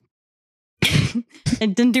I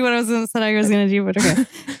didn't do what I said I was going to do, but okay.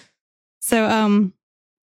 So,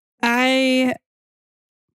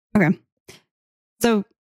 So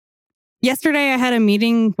yesterday I had a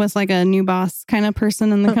meeting with like a new boss kind of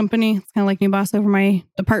person in the company. It's kind of like new boss over my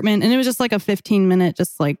department. And it was just like a 15-minute,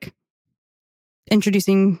 just like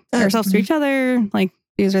introducing ourselves to each other. Like,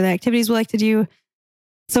 these are the activities we like to do.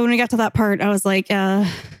 So when we got to that part, I was like, I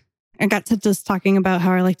got to just talking about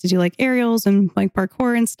how I like to do like aerials and like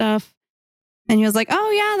parkour and stuff. And he was like,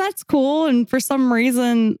 oh yeah, that's cool. And for some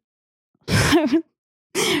reason,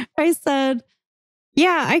 I said,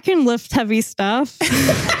 yeah, I can lift heavy stuff.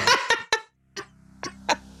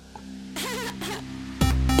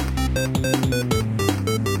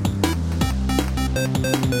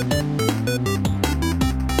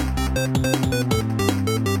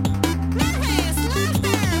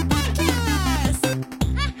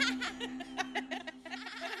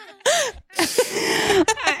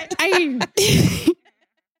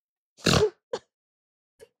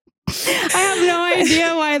 I have no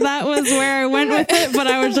idea why that was where I went with it, but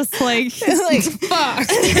I was just like fuck.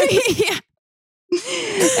 Yeah.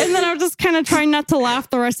 And then I was just kind of trying not to laugh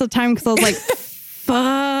the rest of the time because I was like,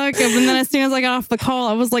 fuck. And then as soon as I got off the call,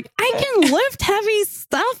 I was like, I can lift heavy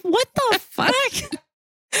stuff. What the fuck?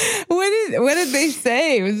 What did they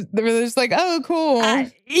say? They were just like, oh, cool. Yeah,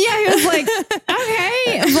 he was like,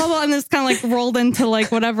 okay. Blah, blah, and this kind of like rolled into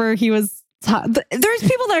like whatever he was. There's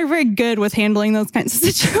people that are very good with handling those kinds of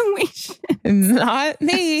situations. Not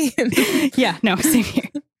me. Yeah, no, same here.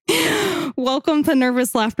 Welcome to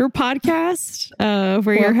Nervous Laughter Podcast.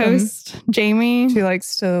 We're your host, Jamie. She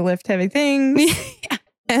likes to lift heavy things. Yeah.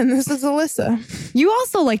 And this is Alyssa. You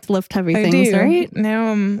also like to lift heavy things, right? Now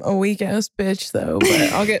I'm a weak ass bitch though, but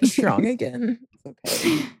I'll get strong again. It's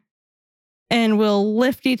okay. And we'll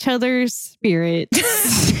lift each other's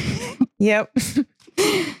spirits. Yep.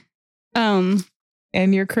 And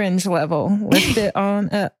your cringe level. Lift it on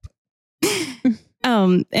up.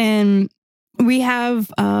 And we have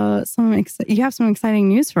you have some exciting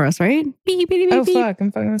news for us, right? Beep, beep, beep, oh beep. fuck,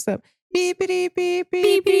 I'm fucking this up. Beep beep beep beep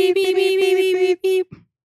Beep, beep, beep, beep, beep, beep, beep.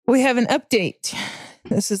 We have an update.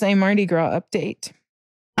 This is a Mardi Gras update.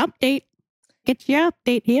 Update. Get your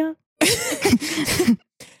update here.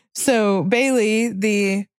 So Bailey,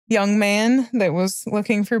 the young man that was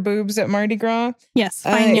looking for boobs at Mardi Gras. Yes,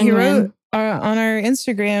 fine young he man. wrote on our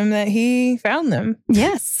Instagram that he found them.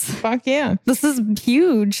 Yes. Fuck yeah. This is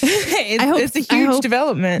huge. It's a huge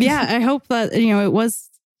development. Yeah, I hope that, it was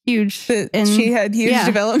huge. And she had huge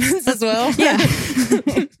developments as well. Yeah.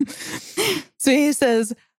 So he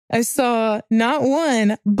says, I saw not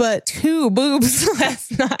one, but 2 boobs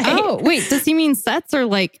last night. Oh, wait. Does he mean sets or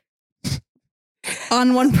like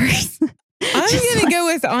on one person? I'm going to go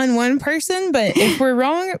with on one person, but if we're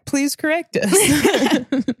wrong, please correct us.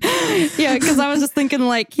 Yeah, because I was just thinking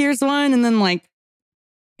like, here's one, and then like,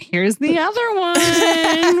 here's the other one.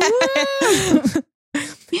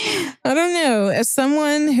 I don't know. As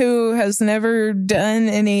someone who has never done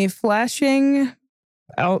any flashing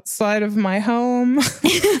outside of my home,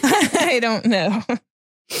 I don't know.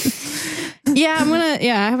 Yeah,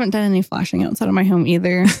 I haven't done any flashing outside of my home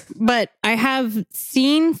either, but I have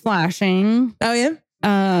seen flashing. Oh yeah.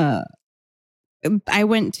 I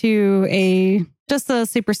went to just a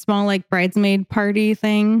super small like bridesmaid party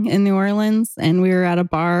thing in New Orleans, and we were at a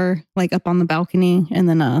bar like up on the balcony, and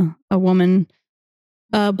then a woman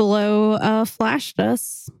below flashed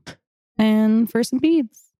us and for some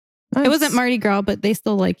beads. Nice. It wasn't Mardi Gras, but they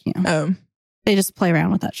still they just play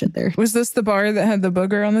around with that shit there. Was this the bar that had the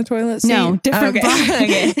booger on the toilet seat? No, different bar.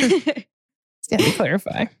 Okay. Just had to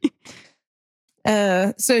clarify.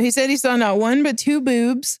 So he said he saw not one but 2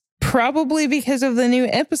 boobs, probably because of the new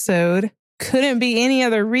episode. Couldn't be any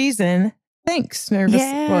other reason. Thanks, nervous.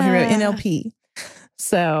 Yeah. Well, he wrote NLP.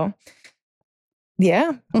 So,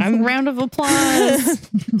 yeah. Round of applause.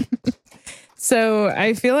 So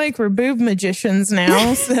I feel like we're boob magicians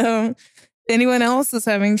now. So if anyone else is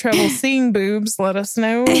having trouble seeing boobs, let us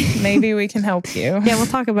know. Maybe we can help you. Yeah, we'll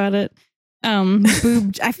talk about it.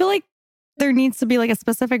 Boob. I feel like there needs to be like a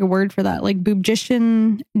specific word for that, like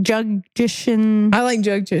boobgician, juggician. I like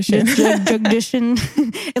juggician. Juggician.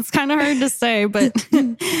 It's kind of hard to say, but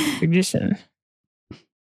juggician.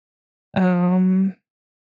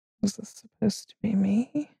 Was this supposed to be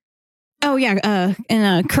me? Oh yeah,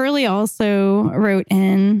 and Curly also wrote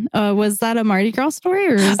in. Was that a Mardi Gras story,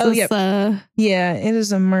 or is this? Yep. Yeah, it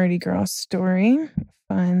is a Mardi Gras story.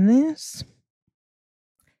 Find this.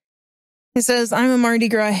 It says, I'm a Mardi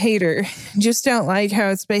Gras hater. Just don't like how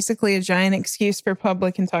it's basically a giant excuse for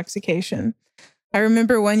public intoxication. I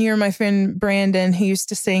remember one year my friend Brandon, who used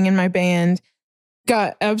to sing in my band,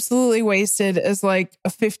 got absolutely wasted as like a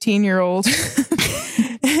 15-year-old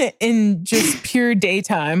in just pure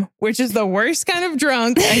daytime, which is the worst kind of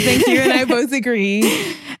drunk. I think you and I both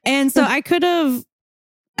agree. And so I could have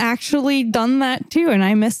actually done that too, and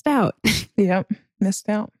I missed out. Yep, missed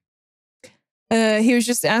out. He was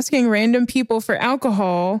just asking random people for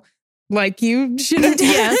alcohol, like you should have done.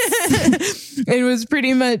 Yes. It was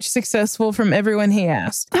pretty much successful from everyone he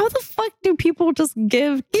asked. How the fuck do people just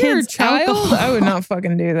give You're a kids child? alcohol? I would not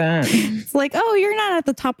fucking do that. It's like, oh, you're not at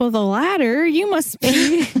the top of the ladder. You must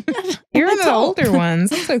be. You're an the adult. older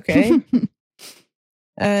ones. It's okay.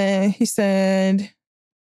 He said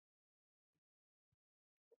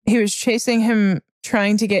he was chasing him,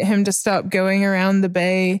 trying to get him to stop going around the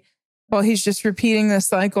bay while he's just repeating the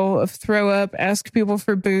cycle of throw up, ask people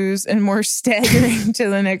for booze, and more staggering to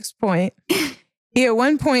the next point. He at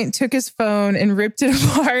one point took his phone and ripped it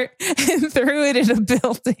apart and threw it at a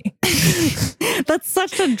building. That's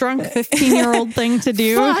such a drunk 15-year-old thing to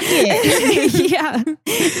do. Fuck it. Yeah.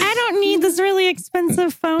 I don't need this really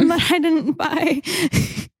expensive phone that I didn't buy.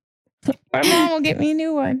 My mom will get me a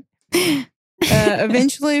new one.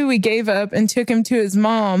 Eventually, we gave up and took him to his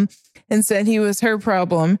mom and said he was her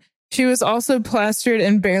problem. She was also plastered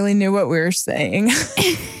and barely knew what we were saying.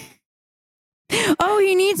 Oh,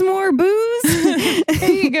 he needs more booze? There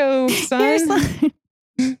you go, son. Your son.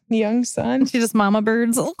 Young son. She just mama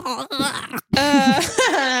birds. That's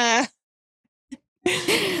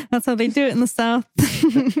how they do it in the South.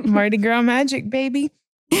 Mardi Gras magic, baby.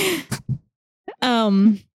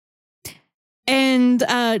 And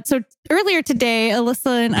so earlier today,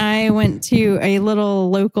 Alyssa and I went to a little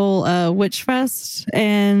local witch fest,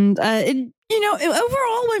 and it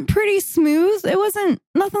overall went pretty smooth. It wasn't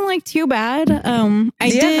nothing like too bad.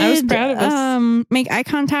 I was proud of us. Make eye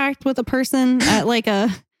contact with a person at like a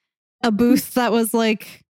booth that was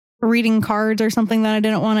like reading cards or something that I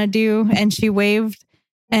didn't want to do, and she waved,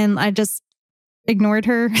 and I just ignored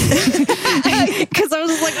her because I was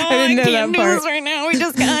just like, oh, I can't do this right now. We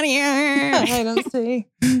just got here. I don't see.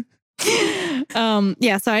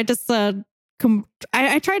 Yeah, so I just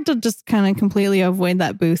I tried to just kind of completely avoid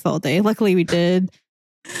that booth all day. Luckily we did.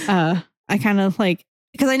 I kind of like,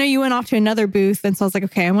 because I know you went off to another booth, and so I was like,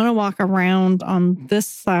 okay, I'm gonna walk around on this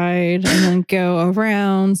side and then go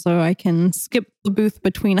around so I can skip the booth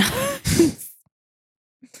between us.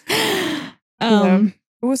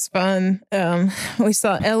 It was fun. We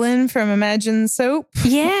saw Ellen from Imagine Soap.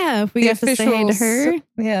 Yeah, we got to say hi to her.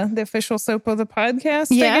 The official soap of the podcast,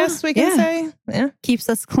 yeah, I guess we can say. Yeah. Keeps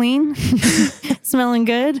us clean, smelling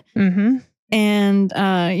good. Mm-hmm. And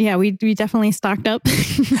we definitely stocked up.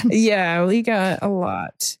 Yeah, we got a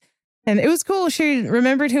lot. And it was cool. She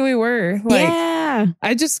remembered who we were. Like, yeah.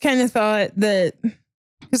 I just kind of thought that,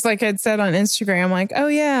 because like I'd said on Instagram, like, oh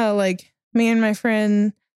yeah, like me and my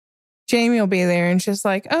friend Jamie will be there. And she's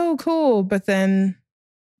like, oh, cool. But then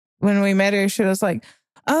when we met her, she was like,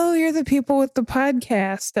 oh, you're the people with the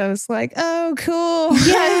podcast. I was like, oh, cool.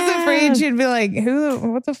 Yeah. I was afraid she'd be like,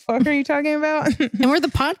 what the fuck are you talking about? And we're the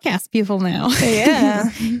podcast people now.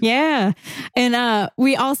 Yeah. Yeah. And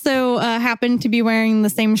we also happen to be wearing the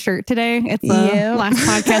same shirt today. It's the last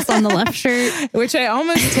podcast on the left shirt. Which I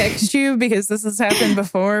almost text you because this has happened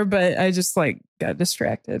before, but I just like got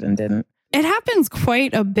distracted and didn't. It happens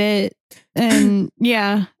quite a bit. And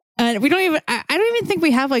yeah. We don't even, I don't even think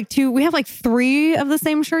we have like two, we have like 3 of the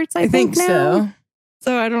same shirts, I think now.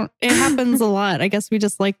 So it happens a lot. I guess we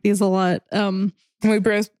just like these a lot. We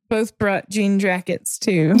both brought jean jackets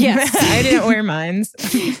too. Yes. I didn't wear mine.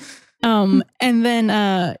 And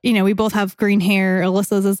then, we both have green hair.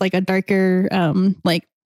 Alyssa's is like a darker, like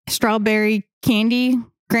strawberry candy,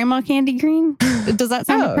 grandma candy green. Does that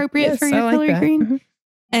sound appropriate for your color green? Mm-hmm.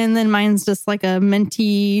 And then mine's just like a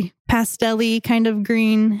minty, pastel-y kind of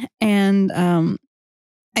green. And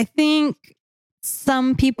I think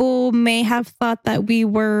some people may have thought that we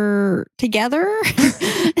were together.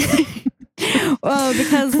 Well,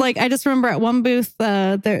 because like I just remember at one booth,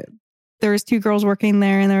 there was 2 girls working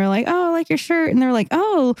there, and they were like, "Oh, I like your shirt," and they were like,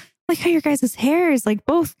 "Oh, like how your guys' hair is like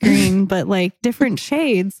both green, but like different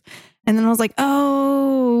shades." And then I was like,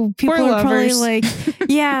 oh, people we're are lovers. probably like,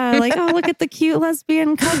 yeah, like, oh, look at the cute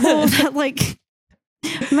lesbian couple that like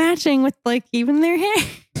matching with like even their hair.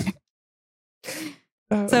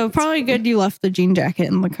 So probably good you left the jean jacket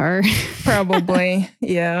in the car. Probably,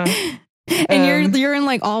 yeah. And you're in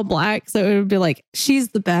like all black, so it would be like she's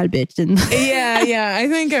the bad bitch. Yeah. I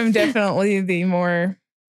think I'm definitely the more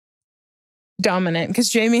dominant, because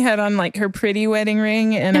Jamie had on like her pretty wedding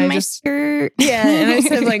ring, and I just skirt. Yeah, and I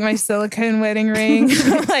said like my silicone wedding ring.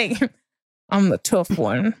 Like I'm the tough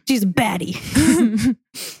one. She's a baddie.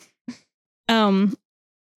 There's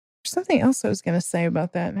something else I was going to say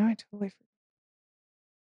about that. Now I totally forgot.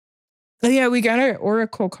 Oh, yeah, we got our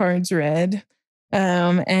oracle cards read.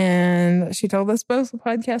 And she told us both the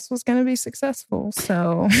podcast was going to be successful.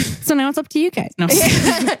 So now it's up to you guys. No.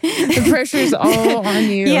 The pressure's all on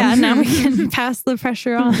you. Yeah, now we can pass the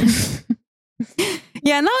pressure on.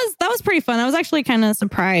 Yeah, and that was pretty fun. I was actually kind of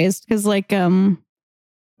surprised because like I'm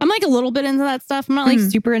like a little bit into that stuff. I'm not like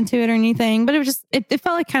super into it or anything, but it was just it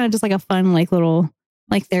felt like kind of just like a fun like little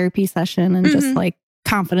like therapy session and just like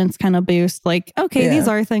confidence kind of boost. Like, okay, these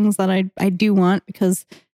are things that I do want because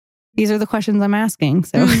these are the questions I'm asking.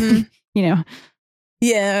 So, you know.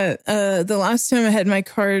 Yeah. The last time I had my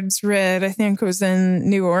cards read, I think was in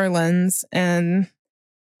New Orleans. And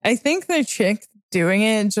I think the chick doing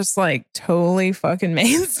it just like totally fucking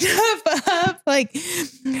made stuff up. Like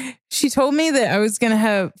she told me that I was going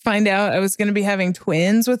to find out I was going to be having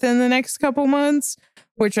twins within the next couple months,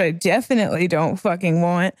 which I definitely don't fucking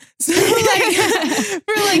want. So like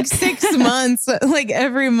for like 6 months, like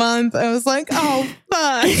every month I was like, oh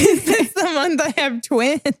fuck, is this the month I have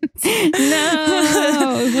twins?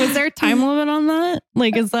 No. Was there a time limit on that?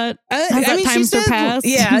 Like, is that, has that time surpassed?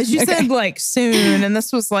 Yeah, she said like soon. And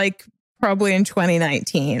this was like probably in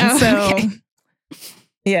 2019.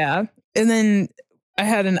 Yeah. And then I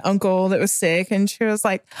had an uncle that was sick and she was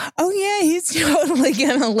like, oh yeah, he's totally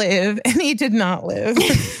gonna live. And he did not live.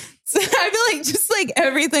 So I feel like just like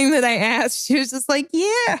everything that I asked, she was just like,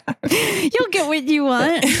 yeah. You'll get what you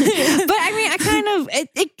want. But I mean, I kind of,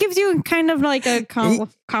 it gives you kind of like a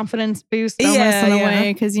confidence boost almost in a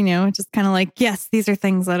way. Cause you know, it's just kind of like, yes, these are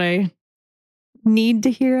things that I need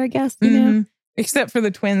to hear, I guess, you know? Except for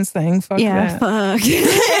the twins thing. Fuck that. Fuck.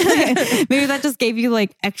 Maybe that just gave you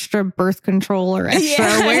like extra birth control or extra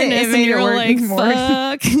awareness and you're like,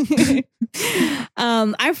 fuck.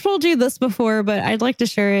 I've told you this before, but I'd like to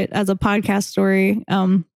share it as a podcast story.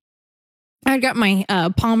 I got my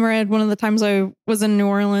palm read one of the times I was in New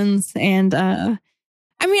Orleans. And I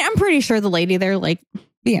mean, I'm pretty sure the lady there, like,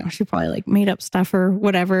 you know, she probably like made up stuff or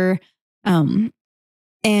whatever. And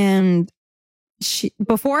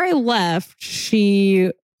before I left,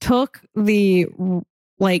 she took the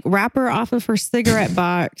like wrapper off of her cigarette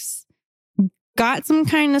box, got some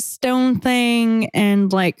kind of stone thing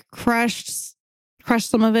and like crushed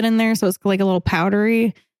some of it in there. So it's like a little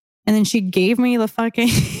powdery. And then she gave me the fucking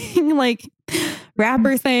like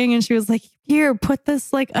wrapper thing. And she was like, here, put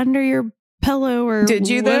this like under your pillow or did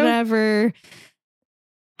you whatever.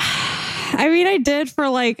 I mean, I did for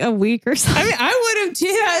like a week or something. I mean, I would have too.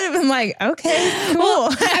 I'd have been like, okay, cool. Well,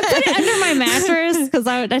 I put it under my mattress because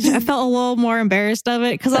I felt a little more embarrassed of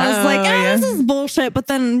it because I was like, this is bullshit. But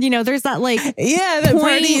then, you know, there's that like that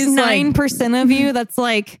 0.9% of you that's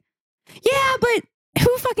like, yeah, but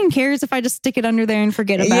who fucking cares if I just stick it under there and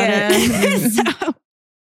forget about it? So.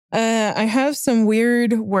 I have some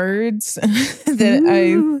weird words that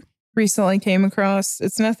I recently came across.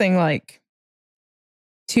 It's nothing like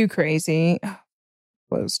too crazy.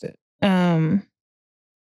 Closed it.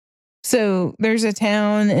 So there's a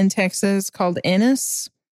town in Texas called Ennis.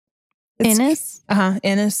 Ennis?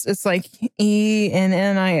 Ennis. It's like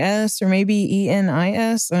ENNIS or maybe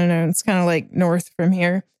ENIS. I don't know. It's kind of like north from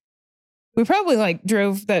here. We probably like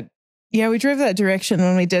drove that. Yeah, we drove that direction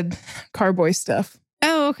when we did Carboy stuff.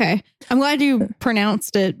 Oh, okay. I'm glad you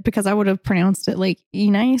pronounced it because I would have pronounced it like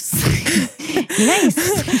nice.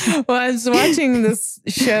 Nice. Well, I was watching this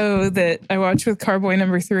show that I watched with Carboy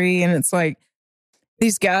number 3, and it's like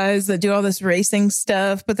these guys that do all this racing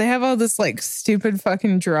stuff, but they have all this like stupid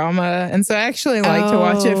fucking drama. And so I actually like to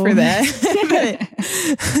watch it for that.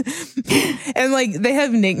 And like they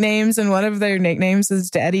have nicknames, and one of their nicknames is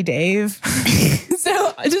Daddy Dave.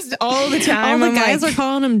 So just all the time, all the guys are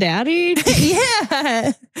calling him Daddy. Yeah.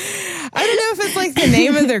 I don't know if it's like the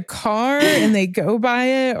name of their car and they go by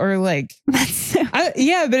it or like, but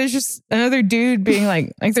it's just another dude being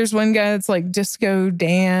like there's one guy that's like Disco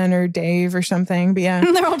Dan or Dave or something. But yeah,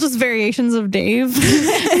 they're all just variations of Dave.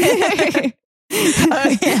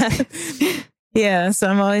 Yeah. So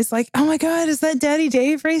I'm always like, oh my God, is that Daddy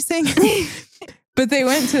Dave racing? But they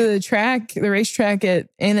went to the racetrack at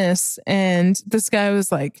Ennis, and this guy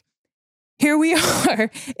was like, here we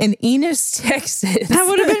are in Ennis, Texas. That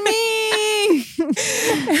would have been me.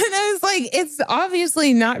 And I was like, it's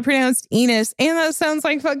obviously not pronounced Enos, and that sounds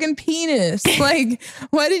like fucking penis. Like,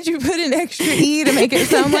 why did you put an extra E to make it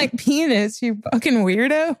sound like penis, you fucking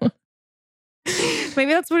weirdo?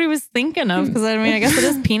 Maybe that's what he was thinking of, because I mean, I guess it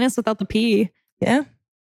is penis without the P. Yeah.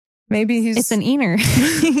 Maybe it's an Ener.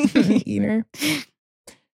 Ener.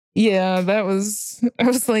 Yeah, I was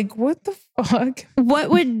like, what the fuck? What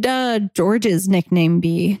would George's nickname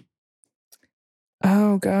be?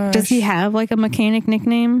 Oh, gosh. Does he have like a mechanic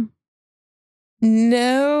nickname?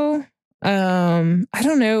 No. I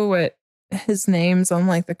don't know what his names on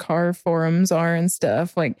like the car forums are and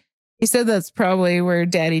stuff. Like he said that's probably where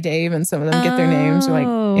Daddy Dave and some of them get their names, or like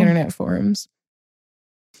internet forums.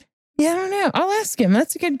 Yeah, I don't know. I'll ask him.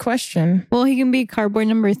 That's a good question. Well, he can be Carboy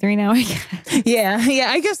number 3 now, I guess. Yeah,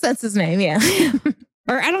 I guess that's his name. Yeah.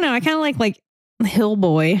 Or I don't know. I kind of like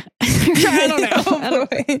Hillboy. I don't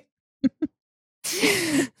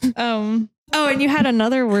know. Oh, and you had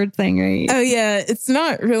another word thing, right? Oh, yeah. It's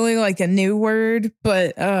not really like a new word,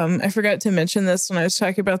 but I forgot to mention this when I was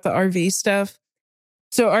talking about the RV stuff.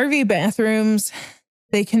 So RV bathrooms,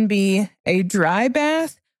 they can be a dry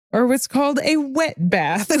bath or what's called a wet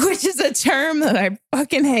bath, which is a term that I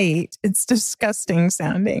fucking hate. It's disgusting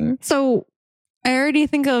sounding. So I already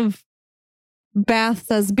think of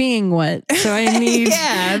baths as being wet. So I need,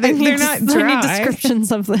 they're not dry. I need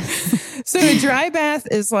descriptions of this. So a dry bath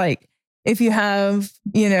is like if you have,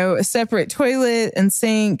 a separate toilet and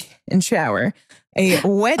sink and shower. A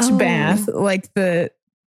wet bath, like the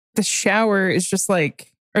shower is just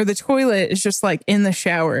like, or the toilet is just like in the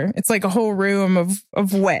shower. It's like a whole room of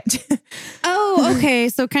wet. Oh, okay.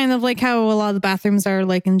 So kind of like how a lot of the bathrooms are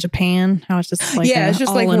like in Japan. How it's just like it's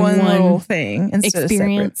just like one little thing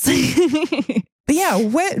experience. But yeah,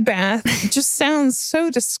 wet bath just sounds so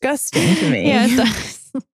disgusting to me. Yeah, it does.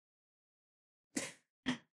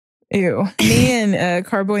 Ew. Me and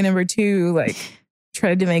Carboy number 2 like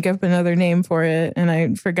tried to make up another name for it, and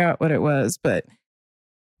I forgot what it was, but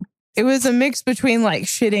it was a mix between like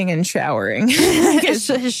shitting and showering.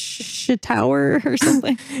 Shitower or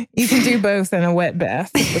something. You can do both in a wet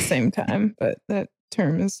bath at the same time, but that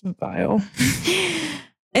term is vile.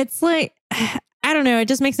 It's like, I don't know. It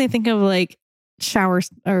just makes me think of like showers,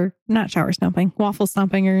 or not shower stomping, waffle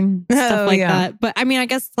stomping or stuff like that. But I mean, I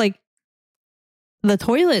guess like the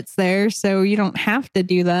toilet's there, so you don't have to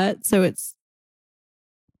do that. So it's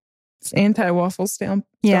anti-waffle stomping.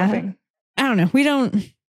 I don't know.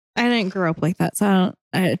 I didn't grow up like that, so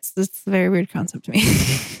it's a very weird concept to me.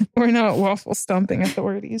 We're not waffle stomping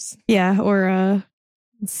authorities. Yeah, or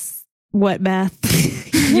wet bath.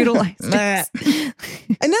 Utilize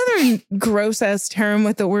Another gross ass term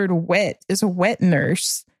with the word wet is a wet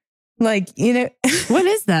nurse. Like, what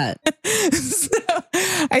is that? So,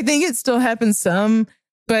 I think it still happens some,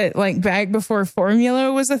 but like back before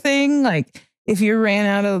formula was a thing, like if you ran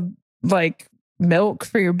out of like milk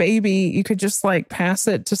for your baby, you could just like pass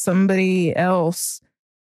it to somebody else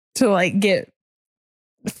to like get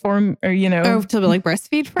to like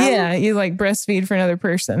breastfeed from. Yeah, you like breastfeed for another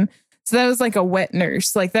person. So that was like a wet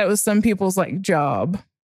nurse. Like that was some people's like job.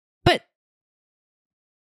 But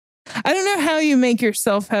I don't know how you make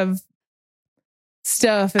yourself have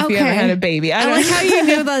stuff if you haven't had a baby. I like how you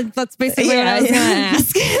knew that. That's basically what I was going to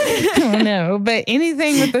ask. I don't know, but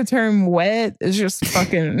anything with the term wet is just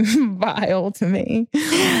fucking vile to me.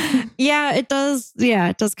 Yeah, it does. Yeah,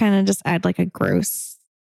 it does kind of just add like a grossness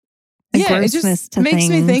it just to makes things.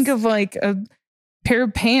 me think of like a pair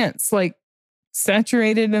of pants like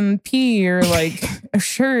saturated in pee, or like a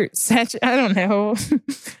shirt I don't know.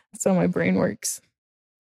 That's how my brain works.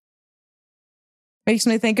 Makes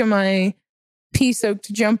me think of my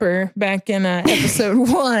pea-soaked jumper back in episode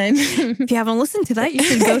 1. If you haven't listened to that, you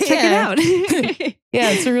should go check it out.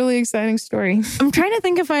 Yeah, it's a really exciting story. I'm trying to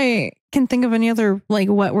think if I can think of any other like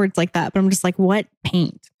wet words like that, but I'm just like, wet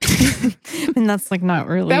paint. And that's like not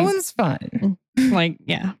really. That one's fun. Like,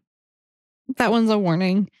 yeah. That one's a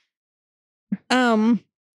warning. But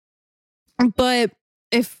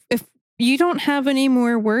if you don't have any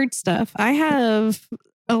more word stuff, I have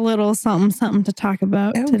a little something to talk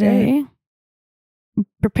about today.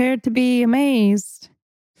 Prepared to be amazed.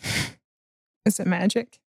 Is it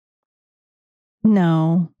magic?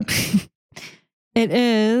 No. It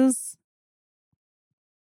is.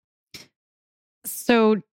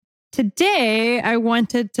 So today I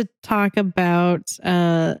wanted to talk about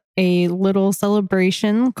a little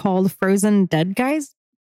celebration called Frozen Dead Guy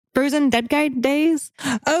Days.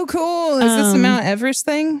 Oh, cool. Is this the Mount Everest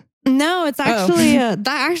thing? No, it's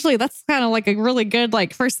actually that's kind of like a really good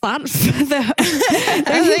like first thought.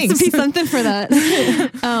 There needs to be something for that.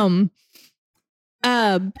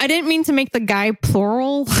 I didn't mean to make the guy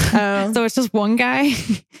plural, so it's just one guy,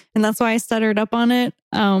 and that's why I stuttered up on it.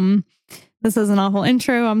 This is an awful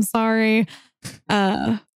intro. I'm sorry,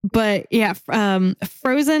 but yeah,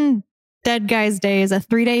 Frozen Dead Guys Day is a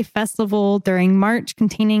 3-day festival during March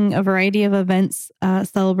containing a variety of events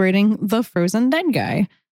celebrating the Frozen Dead Guy.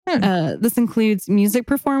 This includes music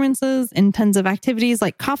performances and tons of activities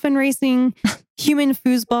like coffin racing, human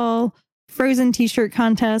foosball, Frozen t-shirt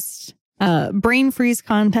contest, brain freeze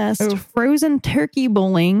contest, frozen turkey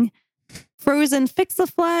bowling, frozen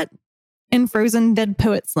fix-a-flat, and frozen dead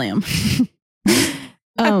poet slam.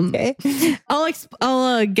 Okay.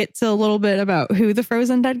 I'll get to a little bit about who the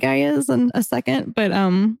frozen dead guy is in a second, but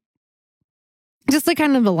just to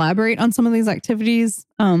kind of elaborate on some of these activities,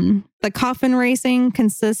 the coffin racing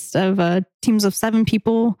consists of teams of 7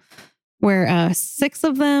 people, where 6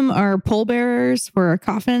 of them are pallbearers for a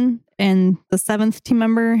coffin, and the 7th team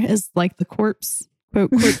member is like the corpse,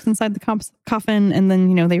 quote, corpse inside the coffin, and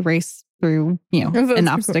then they race through an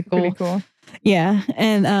obstacle. Pretty cool. Yeah,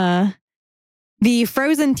 and the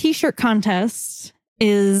frozen t-shirt contest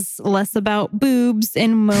is less about boobs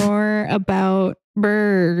and more about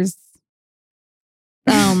burrs.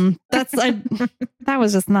 That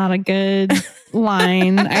was just not a good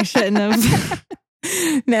line. I shouldn't have.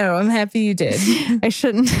 No, I'm happy you did. I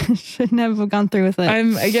shouldn't have gone through with it.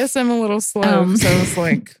 I guess I'm a little slow, so I was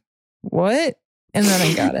like, what? And then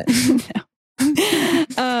I got it. No.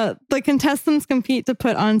 The contestants compete to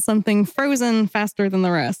put on something frozen faster than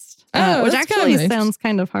the rest, which actually sounds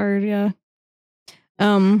kind of hard. Yeah.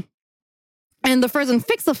 And the frozen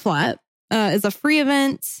fix-a-flat is a free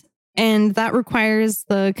event, and that requires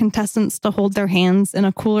the contestants to hold their hands in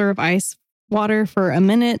a cooler of ice water for a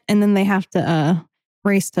minute, and then they have to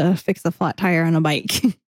race to fix a flat tire on a bike.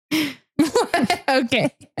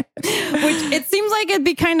 Okay. Which it seems like it'd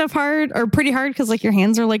be kind of hard, or pretty hard, because like your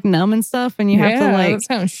hands are like numb and stuff, and you have to like that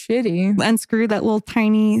sounds shitty. Unscrew that little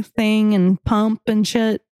tiny thing and pump and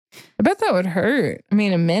shit. I bet that would hurt. I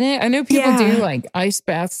mean, a minute. I know people do like ice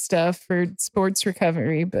bath stuff for sports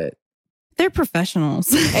recovery, but they're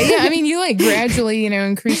professionals. Yeah, I mean, you like gradually,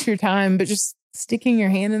 increase your time, but just sticking your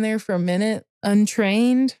hand in there for a minute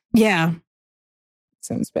untrained. Yeah.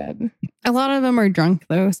 Sounds bad. A lot of them are drunk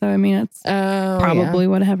though, so I mean it's probably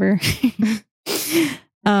whatever.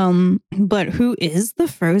 But who is the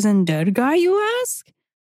frozen dead guy, you ask?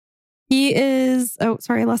 He is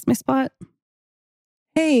sorry, I lost my spot.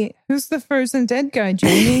 Hey, who's the frozen dead guy,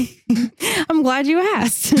 Jamie? I'm glad you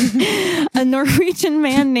asked. A Norwegian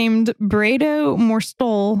man named Bredo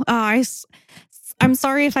Morstol. I'm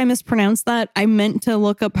sorry if I mispronounced that. I meant to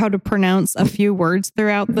look up how to pronounce a few words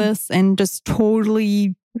throughout this and just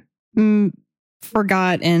totally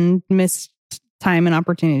forgot and missed time and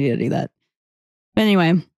opportunity to do that. But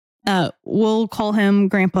anyway, we'll call him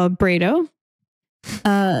Grandpa Bredo.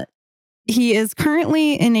 He is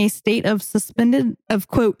currently in a state of suspended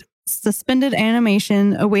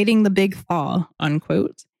animation awaiting the big thaw,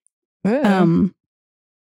 unquote. He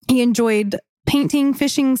enjoyed painting,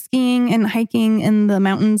 fishing, skiing, and hiking in the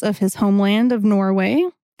mountains of his homeland of Norway.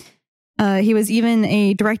 He was even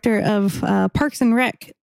a director of Parks and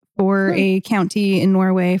Rec for a county in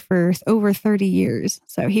Norway for over 30 years.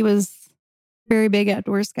 So he was a very big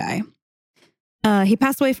outdoors guy. He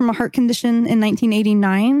passed away from a heart condition in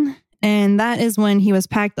 1989. And that is when he was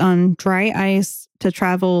packed on dry ice to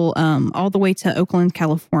travel all the way to Oakland,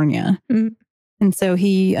 California. Mm. And so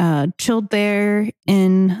he chilled there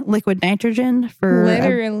in liquid nitrogen for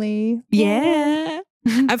literally. Yeah.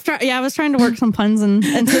 I was trying to work some puns into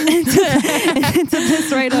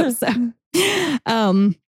this right up. So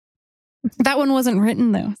that one wasn't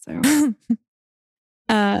written though.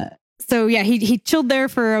 So he chilled there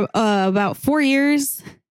for about 4 years.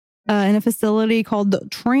 In a facility called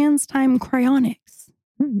TransTime Cryonics.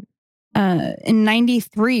 In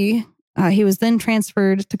 93, he was then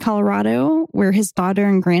transferred to Colorado, where his daughter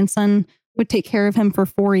and grandson would take care of him for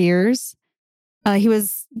 4 years. He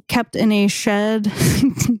was kept in a shed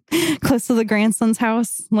close to the grandson's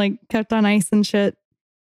house, like kept on ice and shit.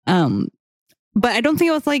 But I don't think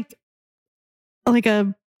it was like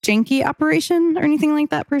a janky operation or anything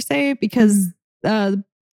like that per se, because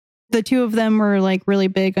the two of them were like really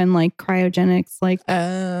big on like cryogenics, like they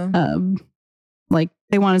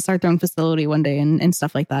want to start their own facility one day and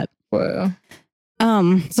stuff like that. Whoa.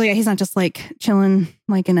 So yeah, he's not just like chilling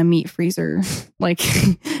like in a meat freezer, like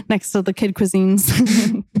next to the kid cuisines.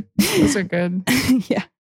 Those are good. Yeah.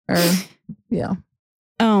 Yeah.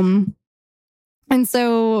 And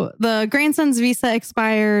so the grandson's visa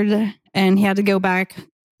expired and he had to go back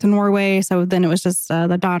to Norway. So then it was just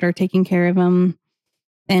the daughter taking care of him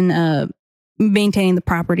and maintaining the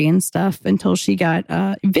property and stuff until she got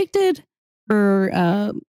evicted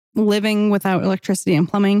for living without electricity and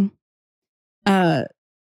plumbing.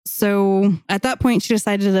 So at that point, she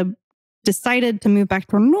decided to move back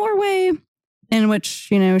to Norway, in which,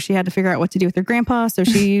 she had to figure out what to do with her grandpa. So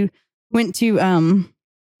she went to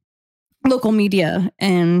local media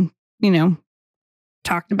and,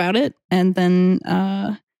 talked about it. And then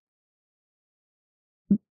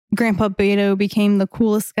Grandpa Beto became the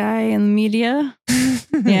coolest guy in the media.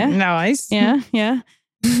 Yeah. Nice. Yeah.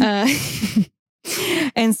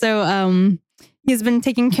 And so he's been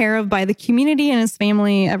taken care of by the community and his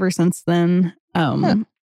family ever since then.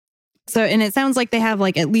 So, and it sounds like they have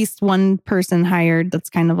like at least one person hired that's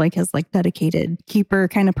kind of like his like dedicated keeper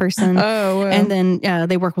kind of person. Oh, wow. And then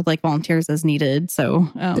they work with like volunteers as needed. So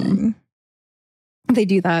they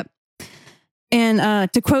do that.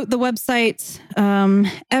 And to quote the website,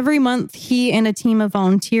 every month he and a team of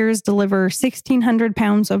volunteers deliver 1,600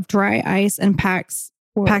 pounds of dry ice and packs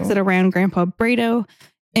it around Grandpa Beto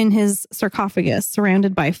in his sarcophagus,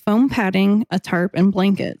 surrounded by foam padding, a tarp, and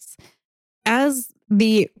blankets. As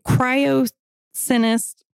the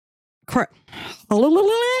cryonicist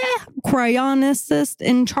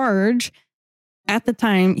in charge at the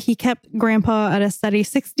time, he kept Grandpa at a steady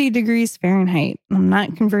 60 degrees Fahrenheit. I'm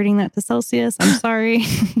not converting that to Celsius. I'm sorry.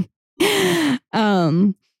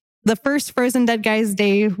 The first Frozen Dead Guys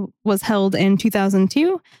Day was held in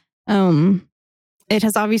 2002. It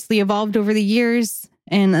has obviously evolved over the years,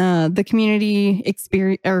 and the community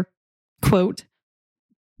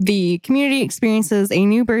the community experiences a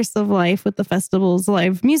new burst of life with the festival's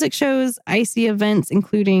live music shows, icy events,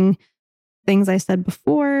 including things I said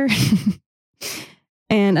before.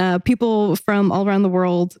 And people from all around the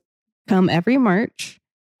world come every March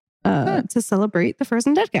to celebrate the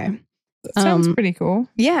Frozen Dead Guy. That sounds pretty cool.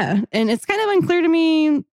 Yeah. And it's kind of unclear to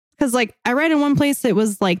me because like I read in one place it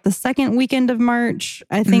was like the second weekend of March.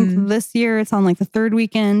 I think this year it's on like the third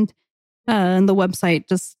weekend. And the website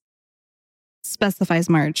just specifies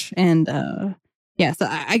March. And so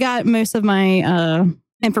I got most of my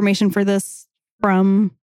information for this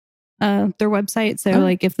from their website. So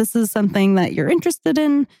like if this is something that you're interested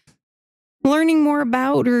in learning more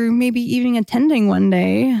about or maybe even attending one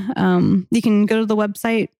day, you can go to the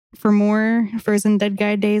website for more,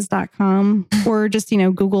 frozendeadguydays.com, or just,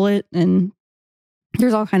 Google it, and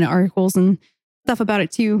there's all kind of articles and stuff about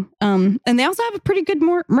it too. And they also have a pretty good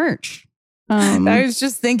merch. I was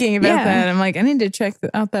just thinking about that. I'm like, I need to check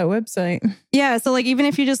out that website. Yeah. So like, even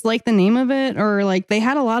if you just like the name of it, or like they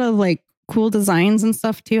had a lot of like cool designs and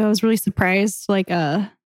stuff too. I was really surprised. Like,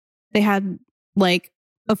 they had like,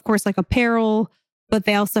 of course, like apparel, but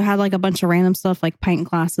they also had like a bunch of random stuff like pint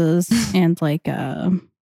glasses and like a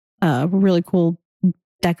really cool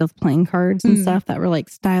deck of playing cards and stuff that were like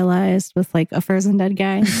stylized with like a Frozen Dead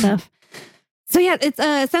guy and stuff. So yeah, it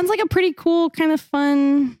sounds like a pretty cool kind of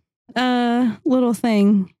fun little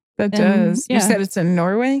thing. That does. You said it's in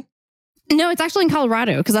Norway? No, it's actually in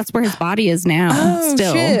Colorado because that's where his body is now. Oh,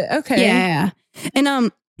 still. Shit. Okay. Yeah. And I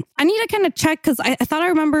need to kind of check because I thought I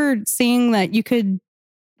remembered seeing that you could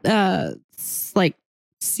like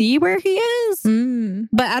see where he is.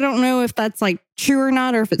 But I don't know if that's like true or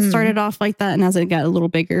not, or if it started off like that and as it got a little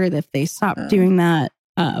bigger, if they stopped doing that.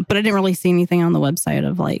 But I didn't really see anything on the website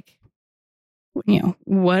of like,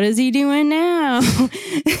 what is he doing now?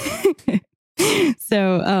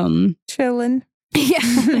 So chilling.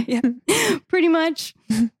 Yeah, pretty much.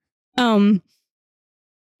 And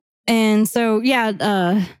so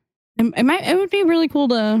it would be really cool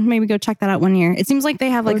to maybe go check that out one year. It seems like they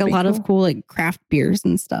have like a lot of cool like craft beers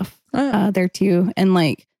and stuff there too, and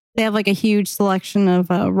like they have like a huge selection of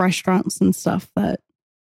restaurants and stuff that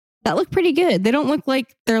look pretty good. They don't look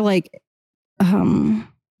like they're like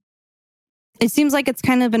it seems like it's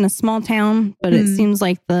kind of in a small town, but it seems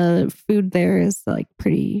like the food there is like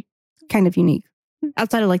pretty kind of unique.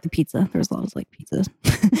 Outside of like the pizza, there's a lot of like pizza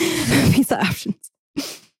options.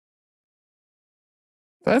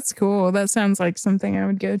 That's cool. That sounds like something I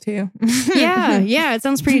would go to. Yeah, it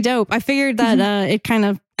sounds pretty dope. I figured that it kind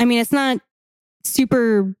of, it's not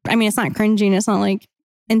super, it's not cringy and it's not like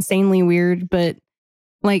insanely weird, but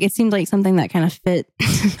like it seemed like something that kind of fit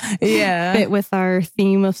with our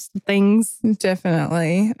theme of things.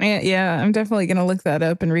 Definitely. Yeah, I'm definitely going to look that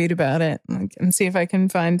up and read about it and see if I can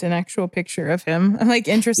find an actual picture of him. I'm like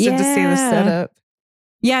interested to see the setup.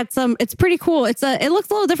 Yeah, it's pretty cool. It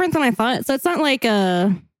looks a little different than I thought. So it's not like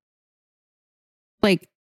a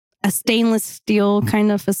stainless steel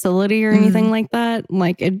kind of facility or anything like that.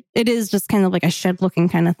 Like it is just kind of like a shed looking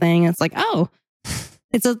kind of thing. It's like,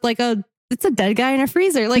 it's a dead guy in a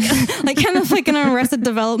freezer, like kind of like an Arrested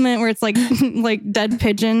Development where it's like dead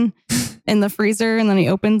pigeon in the freezer, and then he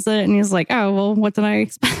opens it and he's like, oh well, what did I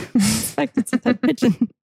expect? It's a dead pigeon.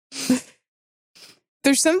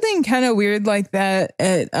 There's something kind of weird like that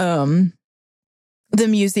at the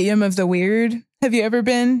Museum of the Weird. Have you ever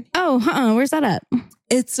been? Oh, where's that at?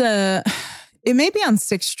 It's it may be on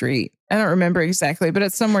 6th Street. I don't remember exactly, but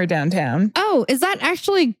it's somewhere downtown. Oh, is that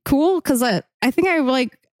actually cool? Because I think I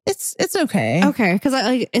It's okay. Okay, because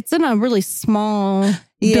it's in a really small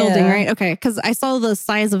building, right? Okay, because I saw the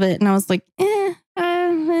size of it and I was like, It's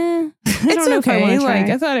okay.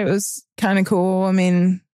 I thought it was kind of cool. I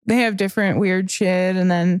mean, they have different weird shit,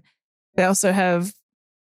 and then they also have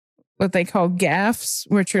what they call gaffs,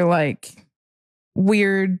 which are like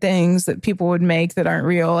weird things that people would make that aren't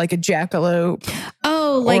real, like a jackalope.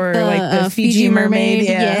 Oh, like the Fiji mermaid.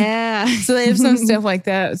 Yeah. So they have some stuff like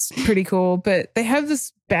that. It's pretty cool. But they have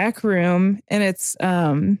this back room, and it's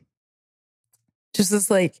just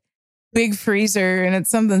this like big freezer, and it's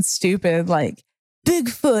something stupid like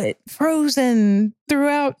Bigfoot frozen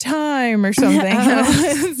throughout time or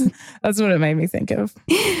something. That's what it made me think of.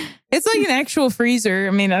 It's like an actual freezer.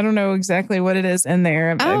 I mean, I don't know exactly what it is in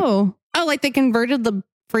there. Oh, like they converted the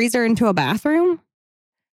freezer into a bathroom?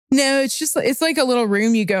 No, it's like a little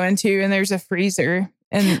room you go into, and there's a freezer,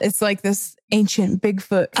 and it's like this ancient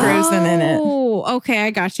Bigfoot frozen in it. Oh, okay,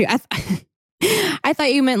 I got you. I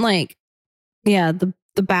thought you meant like, yeah, the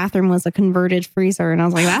bathroom was a converted freezer, and I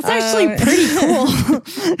was like, that's actually pretty cool.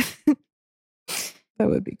 That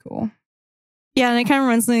would be cool. Yeah, and it kind of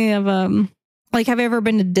reminds me of like, have you ever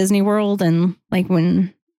been to Disney World, and like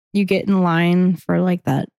when you get in line for like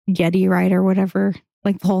that Yeti ride or whatever,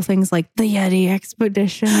 like the whole thing's like the Yeti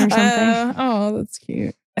expedition or something. Oh, that's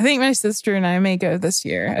cute. I think my sister and I may go this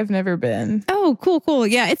year. I've never been. Oh, cool.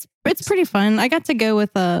 Yeah, it's pretty fun. I got to go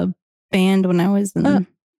with a band when I was in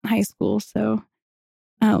high school, so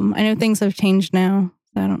I know things have changed now.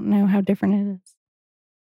 So I don't know how different it is.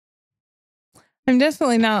 I'm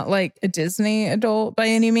definitely not like a Disney adult by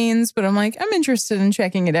any means, but I'm interested in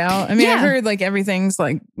checking it out. I mean, I've heard like everything's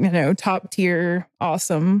like, top tier,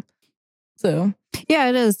 awesome. So yeah,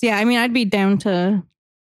 it is. Yeah, I mean, I'd be down to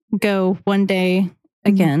go one day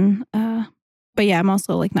again. But yeah, I'm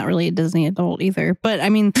also like not really a Disney adult either. But I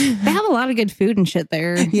mean, they have a lot of good food and shit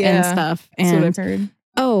there and stuff. And that's what I've heard.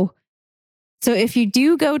 Oh, so if you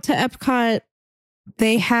do go to Epcot,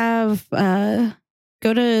 they have go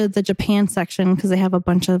to the Japan section because they have a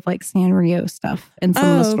bunch of like Sanrio stuff in some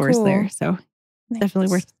of the stores there. So definitely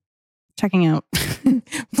worth checking out.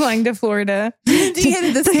 Flying to Florida to get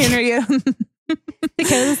to the Sanrio. To go to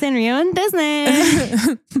the Sanrio and Disney.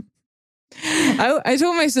 I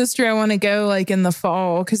told my sister I want to go like in the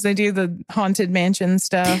fall because they do the Haunted Mansion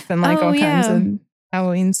stuff and like all kinds of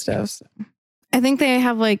Halloween stuff. So. I think they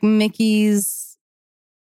have like Mickey's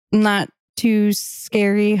Not Too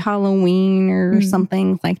Scary Halloween or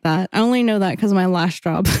something like that. I only know that because of my last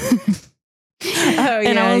job.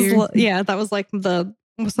 And that was like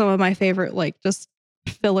some of my favorite like just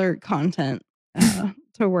filler content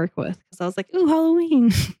to work with because I was like, ooh,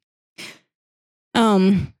 Halloween.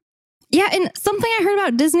 Yeah, and something I heard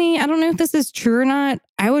about Disney, I don't know if this is true or not.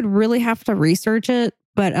 I would really have to research it,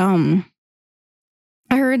 but I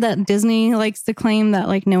heard that Disney likes to claim that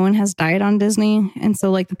like no one has died on Disney, and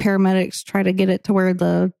so like the paramedics try to get it to where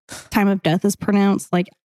the time of death is pronounced like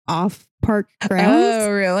off park grounds.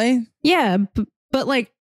 Oh, really? Yeah, but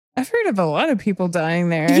like I've heard of a lot of people dying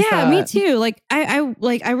there. Yeah, me too. Like I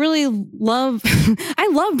really love I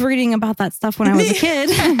loved reading about that stuff when I was a kid.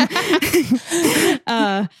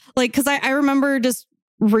 Like because I remember just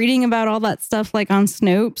reading about all that stuff like on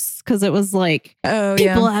Snopes because it was like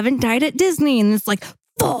people haven't died at Disney, and it's like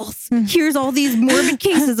false. Here's all these morbid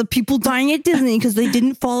cases of people dying at Disney because they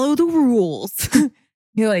didn't follow the rules.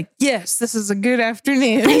 You're like, yes, this is a good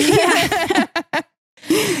afternoon.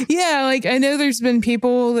 Yeah, like I know there's been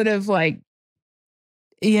people that have like,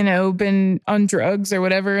 been on drugs or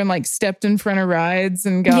whatever and like stepped in front of rides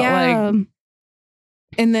and got like.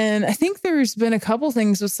 And then I think there's been a couple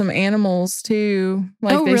things with some animals too.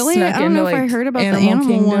 Like they really? snuck I don't into know like if I heard about Animal the animal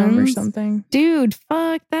Kingdom ones or something. Dude,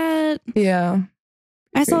 fuck that. Yeah.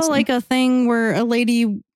 I saw like a thing where a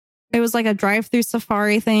lady, it was like a drive-through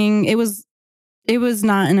safari thing. It was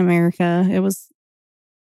not in America.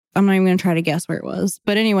 I'm not even going to try to guess where it was.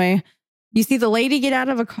 But anyway, you see the lady get out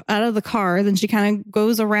of the car, then she kind of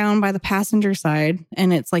goes around by the passenger side,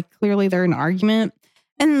 and it's like clearly they're in an argument.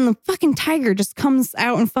 And then the fucking tiger just comes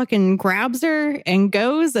out and fucking grabs her and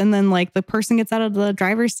goes, and then like the person gets out of the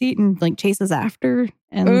driver's seat and like chases after.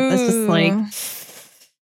 And it's just like,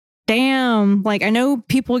 damn. Like I know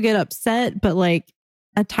people get upset, but like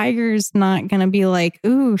a tiger's not going to be like,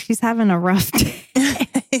 ooh, she's having a rough day.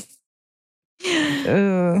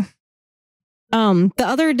 The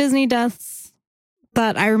other Disney deaths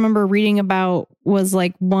that I remember reading about was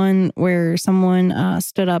like one where someone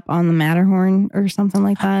stood up on the Matterhorn or something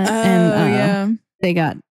like that, and they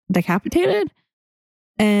got decapitated.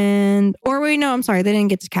 I'm sorry, they didn't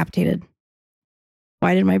get decapitated.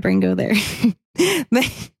 Why did my brain go there?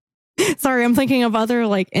 Sorry, I'm thinking of other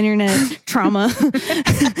like internet trauma.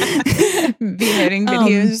 Beheading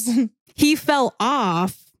videos. He fell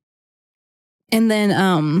off, and then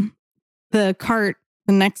the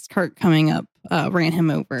next cart coming up ran him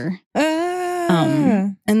over.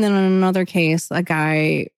 And then in another case, a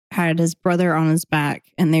guy had his brother on his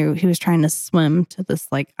back, and he was trying to swim to this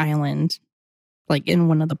like island, like in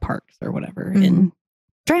one of the parks or whatever, and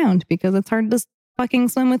drowned because it's hard to fucking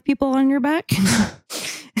swim with people on your back.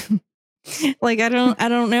 Like I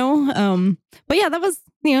don't know. But yeah, that was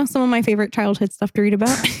some of my favorite childhood stuff to read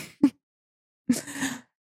about.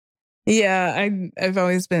 Yeah, I've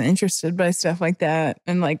always been interested by stuff like that.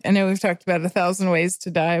 And like, I know we've talked about 1,000 Ways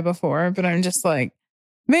to Die before, but I'm just like,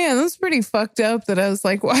 man, that's pretty fucked up that I was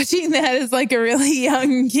like watching that as like a really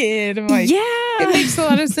young kid. I'm like, yeah, it makes a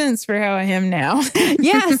lot of sense for how I am now.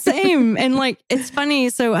 Yeah, same. And like, it's funny.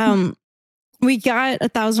 So, we got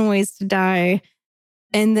 1,000 Ways to Die.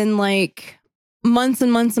 And then like months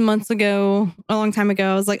and months and months ago, a long time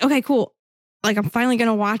ago, I was like, okay, cool. Like, I'm finally going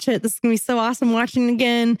to watch it. This is going to be so awesome watching it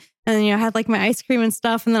again. And then, I had like my ice cream and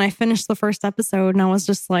stuff. And then I finished the first episode and I was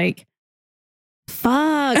just like,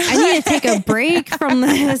 fuck, I need to take a break from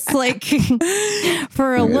this, like,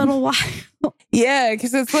 for a little while. Yeah,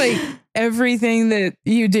 because it's like everything that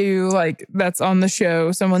you do, like, that's on the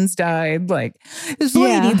show. Someone's died. Like, this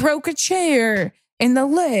lady broke a chair and the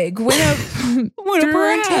leg went up through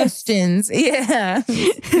her intestines. Yeah.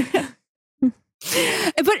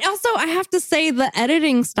 But also, I have to say the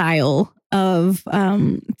editing style of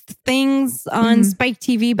things on Spike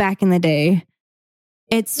TV back in the day,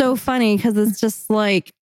 it's so funny because it's just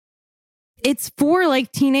like, it's for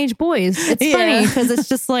like teenage boys. It's funny because it's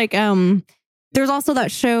just like, there's also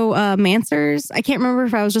that show Mansers. I can't remember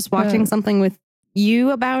if I was just watching something with you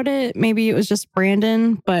about it. Maybe it was just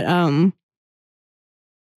Brandon, but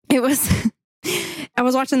it was... I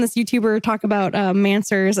was watching this YouTuber talk about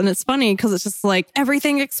Mansers, and it's funny because it's just like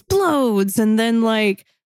everything explodes, and then like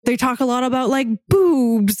they talk a lot about like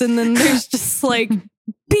boobs, and then there's just like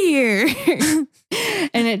beer,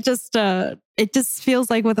 and it just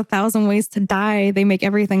feels like with 1,000 Ways to Die, they make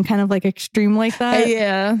everything kind of like extreme like that.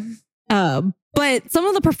 Yeah. But some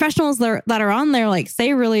of the professionals that are on there like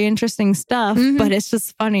say really interesting stuff, but it's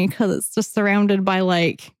just funny because it's just surrounded by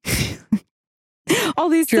like. All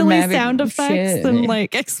these dramatic silly sound effects and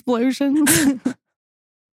like explosions.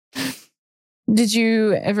 Did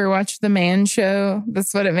you ever watch The Man Show?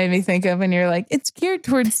 That's what it made me think of. And you're like, it's geared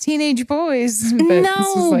towards teenage boys. But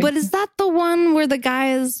no, but is that the one where the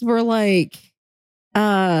guys were like,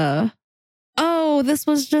 oh, this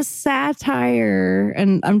was just satire?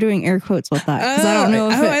 And I'm doing air quotes with that because I don't know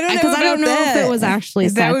if it was actually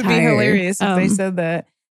satire. That would be hilarious if they said that.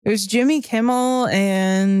 It was Jimmy Kimmel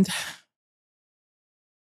and...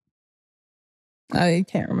 I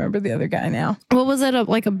can't remember the other guy now. What was it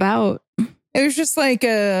like about? It was just like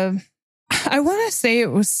I want to say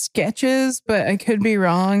it was sketches, but I could be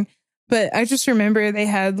wrong. But I just remember they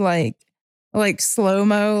had like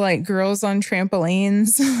slow-mo, like girls on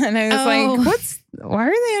trampolines. And I was like, why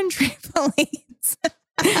are they on trampolines?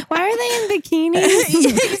 Why are they in bikinis?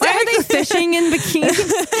 Exactly. Why are they fishing in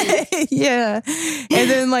bikinis? Yeah. And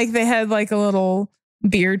then like they had like a little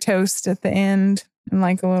beer toast at the end and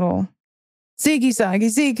like a little ziggy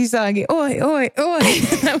zaggy, oi, oi, oi.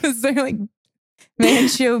 That was their like Man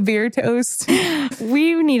Show beer toast.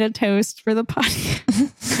 We need a toast for the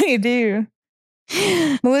podcast. We do.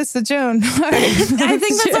 Melissa Joan. I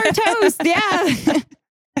think that's our toast. Yeah.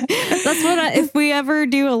 That's what if we ever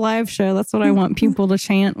do a live show, that's what I want people to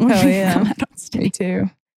chant. Oh yeah. Me too.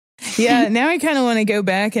 Yeah, now I kind of want to go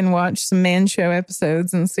back and watch some Man Show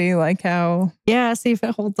episodes and see like how... Yeah, see if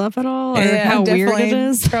it holds up at all or how weird it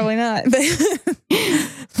is. Probably not.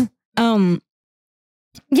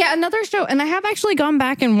 Yeah, another show, and I have actually gone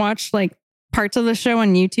back and watched like parts of the show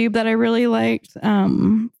on YouTube that I really liked.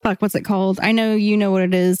 What's it called? I know you know what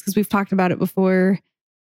it is because we've talked about it before.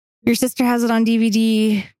 Your sister has it on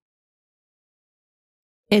DVD.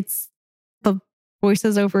 It's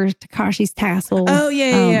voices over Takashi's Castle. Oh,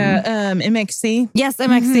 yeah. MXC. Yes,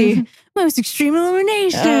 MXC. Most Extreme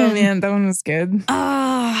Elimination. Oh, man, that one was good.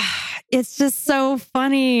 It's just so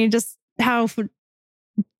funny. Just how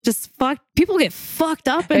people get fucked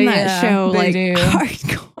up in that show. Like, do.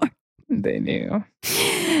 Hardcore. They do.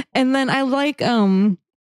 And then I like, so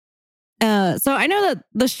I know that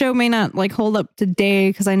the show may not like hold up today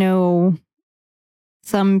because I know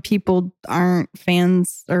some people aren't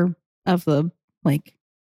fans of the like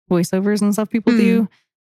voiceovers and stuff people do.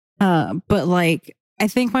 But like, I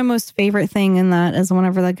think my most favorite thing in that is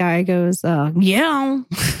whenever the guy goes, yeah.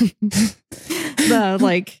 the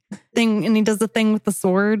like thing, and he does the thing with the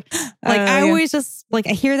sword. Like I always just like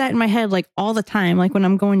I hear that in my head like all the time. Like when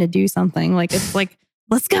I'm going to do something, like it's like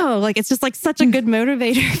let's go. Like it's just like such a good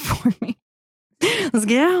motivator for me. Let's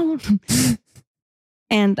get out.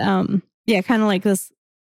 And yeah, kind of like this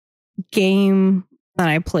game that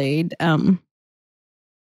I played, Klonoa,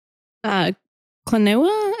 I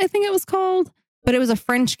think it was called, but it was a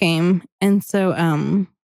French game, and so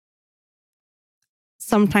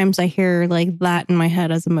sometimes I hear like that in my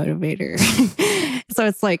head as a motivator. So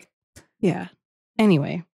it's like, yeah.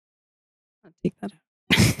 Anyway, I'll take that out.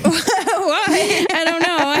 Why? I don't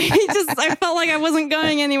know. I felt like I wasn't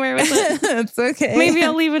going anywhere with it. It's okay. Maybe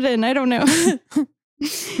I'll leave it in. I don't know.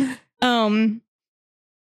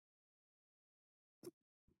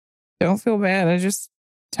 Don't feel bad. I just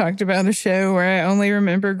talked about a show where I only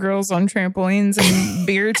remember girls on trampolines and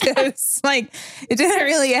beer toasts. Like it didn't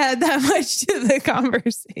really add that much to the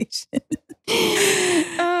conversation.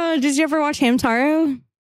 Did you ever watch Hamtaro?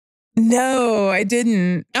 No, I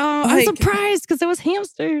didn't. Oh, I'm surprised because it was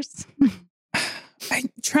hamsters. I'm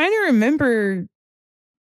trying to remember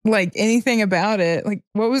like anything about it. Like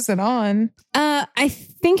what was it on? I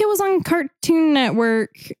think it was on Cartoon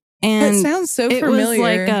Network. And that sounds so familiar. It was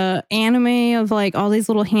like a anime of like all these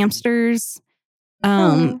little hamsters.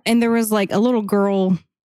 And there was like a little girl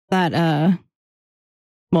that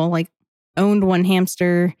like owned one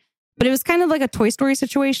hamster, but it was kind of like a Toy Story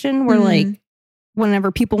situation where like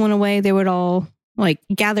whenever people went away, they would all like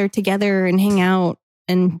gather together and hang out,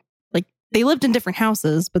 and like they lived in different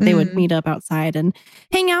houses, but they would meet up outside and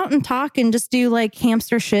hang out and talk and just do like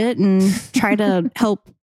hamster shit and try to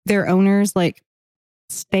help their owners like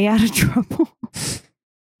stay out of trouble.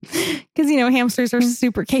 Because, you know, hamsters are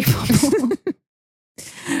super capable.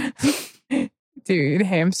 Dude,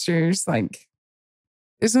 hamsters, like,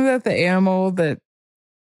 isn't that the animal that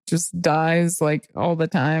just dies like all the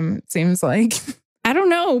time? It seems like. I don't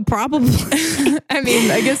know, probably. I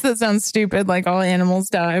mean, I guess that sounds stupid, like all animals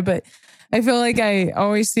die, but I feel like I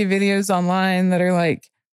always see videos online that are like,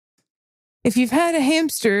 if you've had a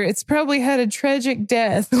hamster, it's probably had a tragic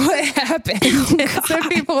death. What happened? Oh, so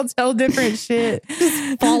people tell different shit.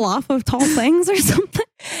 Just fall off of tall things or something.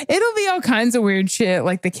 It'll be all kinds of weird shit,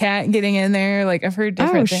 like the cat getting in there. Like I've heard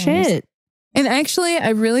different things. Oh, shit. And actually, I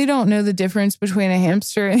really don't know the difference between a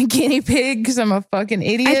hamster and a guinea pig because I'm a fucking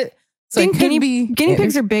idiot. I think guinea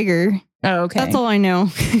pigs are bigger. Oh, okay. That's all I know.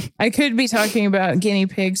 I could be talking about guinea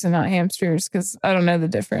pigs and not hamsters because I don't know the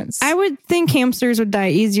difference. I would think hamsters would die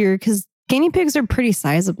easier because guinea pigs are pretty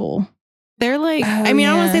sizable. They're like, I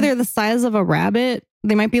don't want to say they're the size of a rabbit.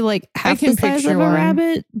 They might be like half the size of a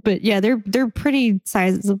rabbit, but yeah, they're pretty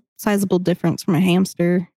sizable difference from a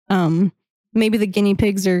hamster. Maybe the guinea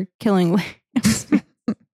pigs are killing. It's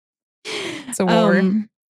a war.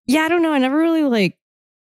 Yeah, I don't know. I never really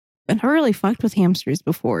fucked with hamsters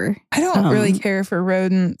before. I don't really care for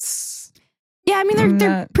rodents. Yeah, I mean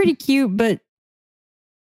they're pretty cute, but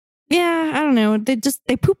yeah, I don't know. They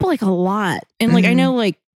poop like a lot. And like I know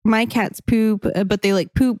like my cats poop, but they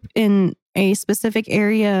like poop in a specific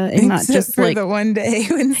area and not just for like the one day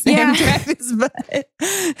when Sam dragged his butt.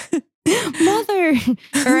 Mother,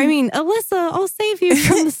 or I mean Alyssa, I'll save you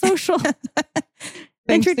from the social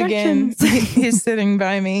introductions. Again. He's sitting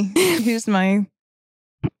by me. He's my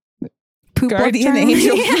poop guardian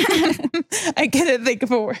angel. Yeah. I couldn't think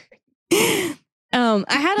of a word.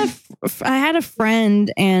 I had a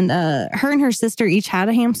friend, and her and her sister each had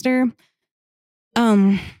a hamster.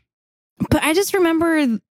 But I just remember,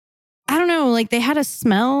 I don't know, like they had a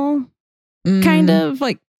smell kind of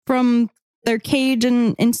like from their cage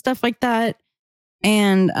and stuff like that.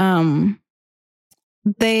 And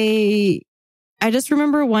I just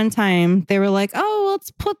remember one time they were like, oh, let's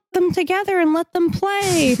put them together and let them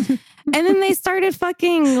play. And then they started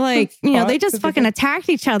fucking like, you know, they just fucking attacked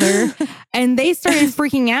each other and they started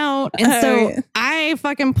freaking out. And so I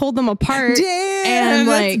fucking pulled them apart. Damn, and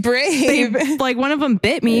like, that's brave. Like one of them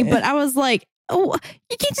bit me, but I was like, oh,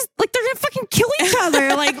 you can't just like, they're gonna fucking kill each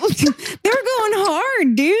other. Like they were going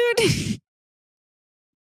hard, dude.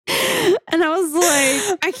 And I was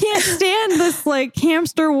like, I can't stand this like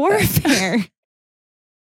hamster warfare.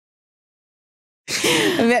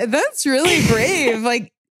 That's really brave.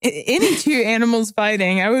 Like any two animals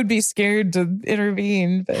fighting, I would be scared to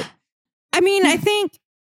intervene. But I mean, I think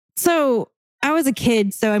so. I was a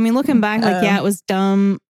kid, so I mean, looking back, like yeah, it was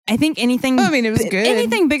dumb. I think anything. I mean, it was good.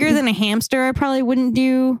 Anything bigger than a hamster, I probably wouldn't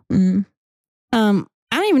do. I don't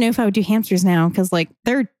even know if I would do hamsters now because like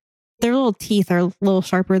their little teeth are a little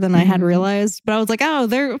sharper than I had realized. But I was like, oh,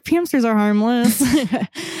 their hamsters are harmless.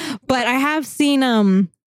 But I have seen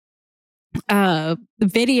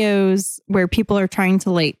videos where people are trying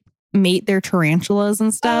to like mate their tarantulas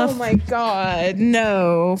and stuff. Oh my God.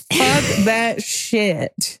 No. Fuck that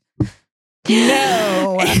shit.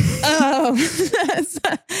 No.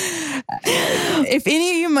 If any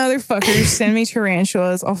of you motherfuckers send me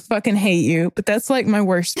tarantulas, I'll fucking hate you. But that's like my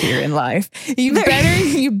worst fear in life. You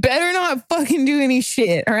better not fucking do any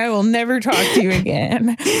shit, or I will never talk to you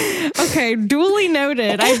again. Okay, duly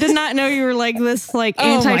noted. I did not know you were like this, like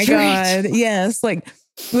oh my God. Yes, like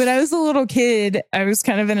when I was a little kid, I was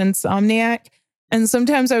kind of an insomniac. And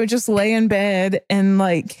sometimes I would just lay in bed and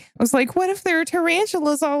like, I was like, what if there are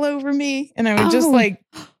tarantulas all over me? And I would just like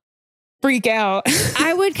freak out.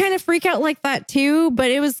 I would kind of freak out like that too.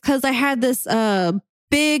 But it was because I had this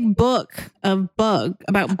big book of bugs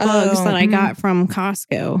that I got from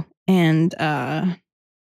Costco. And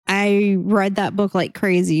I read that book like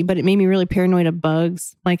crazy, but it made me really paranoid of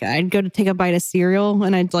bugs. Like I'd go to take a bite of cereal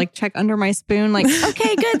and I'd like check under my spoon, like,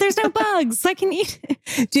 okay, good, there's no bugs, I can eat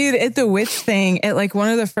it. Dude, at the witch thing, at like one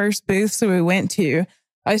of the first booths that we went to,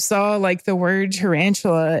 I saw like the word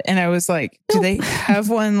tarantula and I was like, do they have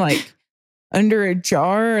one like under a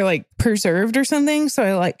jar or like preserved or something? So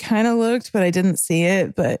I like kind of looked, but I didn't see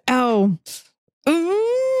it. But a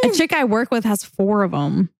chick I work with has 4 of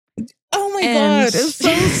them. Oh my God, it's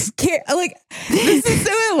so scary. Like, this is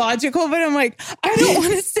so illogical, but I'm like, I don't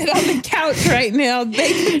want to sit on the couch right now.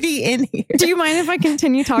 They could be in here. Do you mind if I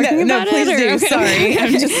continue talking about it? No, please do. Okay. Sorry.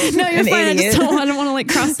 I'm just no, you're fine. Idiot. I don't want to like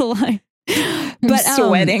cross the line. But I'm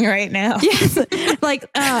sweating right now. Yes. Like,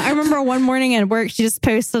 I remember one morning at work, she just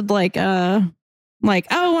posted like, oh, one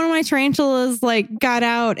of my tarantulas like got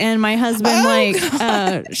out and my husband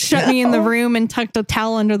shut me in the room and tucked a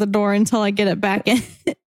towel under the door until I get it back in.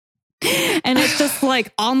 And it's just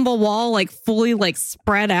like on the wall, like fully like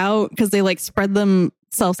spread out because they like spread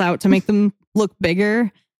themselves out to make them look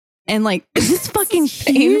bigger. And like, it's just fucking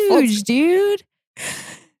huge, dude.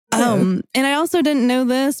 And I also didn't know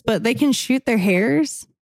this, but they can shoot their hairs.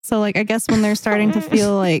 So like, I guess when they're starting to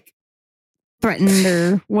feel like threatened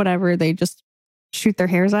or whatever, they just shoot their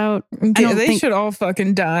hairs out. Dude, they should all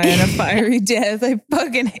fucking die in a fiery death. I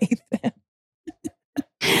fucking hate them.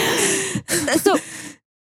 So,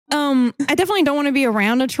 I definitely don't want to be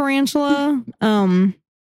around a tarantula. I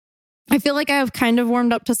feel like I have kind of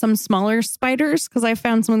warmed up to some smaller spiders because I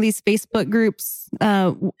found some of these Facebook groups.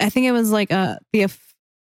 I think it was like the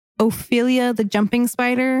Ophelia, the jumping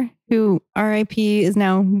spider, who RIP is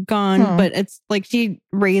now gone. But it's like she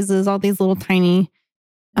raises all these little tiny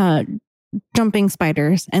jumping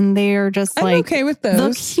spiders, and they are just I'm like okay with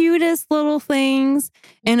those. The cutest little things.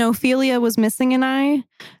 And Ophelia was missing an eye,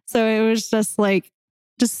 so it was just like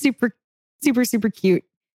super, super, super cute.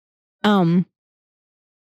 But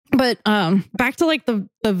back to like the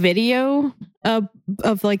video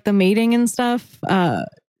of like the mating and stuff.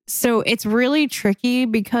 So it's really tricky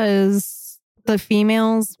because the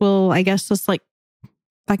females will, I guess, just like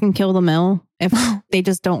fucking kill the male if they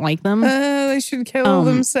just don't like them. They should kill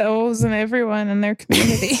themselves and everyone in their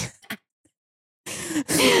community.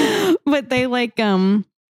 But they like I've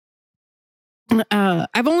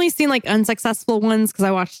only seen like unsuccessful ones because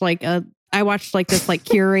I watched like this like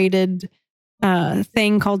curated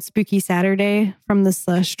thing called Spooky Saturday from this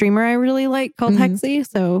streamer I really like called Hexy.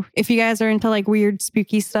 So if you guys are into like weird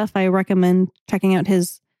spooky stuff, I recommend checking out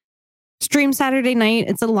his stream Saturday night.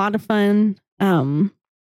 It's a lot of fun.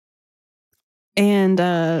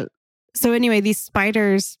 So anyway, these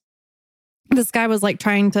spiders, this guy was like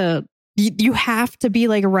trying to, you have to be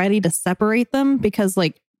like ready to separate them because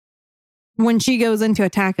like when she goes in to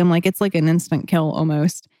attack him, like it's like an instant kill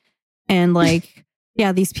almost. And like,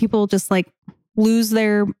 yeah, these people just like lose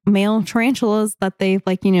their male tarantulas that they've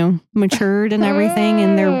like, matured and everything.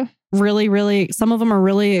 And they're really, really, some of them are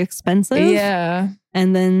really expensive. Yeah.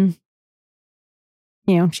 And then,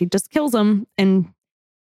 she just kills them. And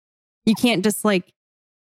you can't just like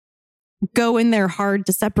go in there hard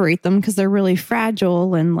to separate them because they're really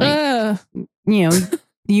fragile and like,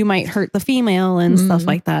 you might hurt the female and stuff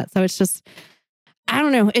like that. So it's just, I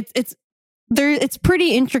don't know. It's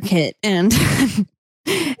pretty intricate and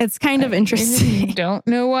it's kind of interesting. Don't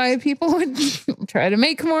know why people would try to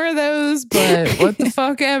make more of those, but what the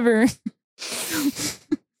fuck ever.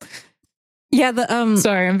 Yeah,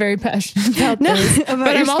 sorry, I'm very passionate about this.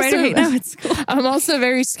 But it's cool. I'm also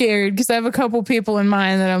very scared because I have a couple people in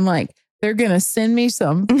mind that I'm like, they're gonna send me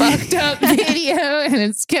some fucked up video and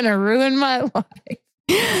it's gonna ruin my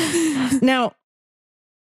life. Now,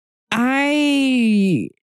 I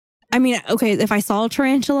mean, okay, if I saw a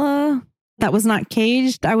tarantula that was not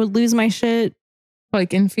caged, I would lose my shit.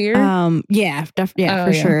 Like in fear? Yeah,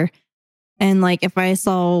 for sure. And like if I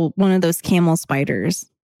saw one of those camel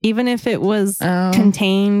spiders, even if it was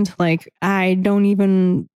contained, like I don't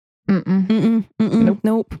even.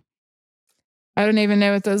 Nope. I don't even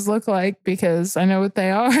know what those look like because I know what they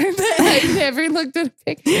are. I never looked at a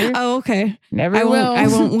picture. Oh, okay. Never will. I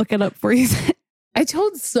won't look it up for you. I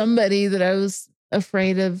told somebody that I was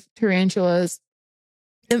afraid of tarantulas.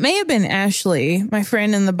 It may have been Ashley, my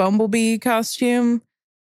friend in the bumblebee costume.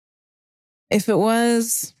 If it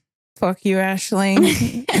was, fuck you, Ashley.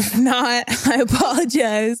 If not, I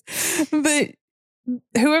apologize. But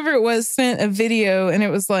whoever it was sent a video and it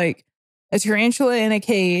was like a tarantula in a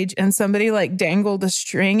cage and somebody like dangled a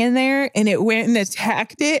string in there and it went and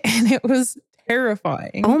attacked it and it was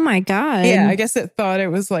terrifying. Oh my God. Yeah, I guess it thought it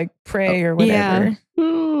was like prey or whatever. Yeah.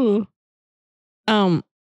 Ooh.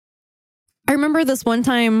 I remember this one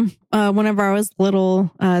time whenever I was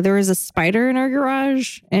little, there was a spider in our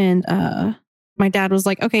garage and my dad was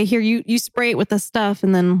like, okay, here, you spray it with this stuff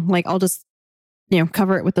and then like I'll just,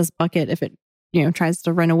 cover it with this bucket if it tries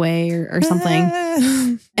to run away or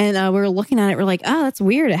something. And we were looking at it. We're like, oh, that's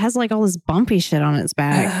weird. It has like all this bumpy shit on its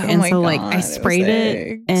back. And so like I sprayed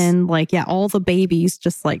it and like, yeah, all the babies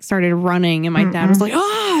just like started running. And my dad was like,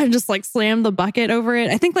 oh, and just like slammed the bucket over it.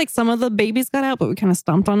 I think like some of the babies got out, but we kind of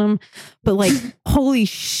stomped on them. But like, holy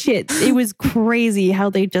shit. It was crazy how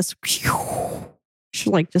they just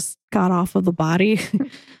like just got off of the body.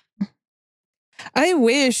 I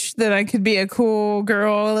wish that I could be a cool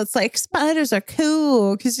girl that's like, spiders are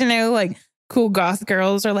cool. Because, like cool goth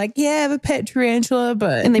girls are like, yeah, I have a pet tarantula,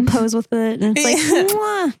 but. And they pose with it. And it's like,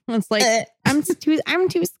 mwah. It's like, I'm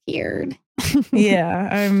too scared. Yeah,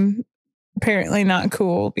 I'm apparently not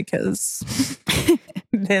cool because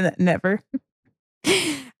never.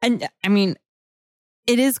 And I mean,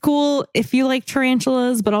 it is cool if you like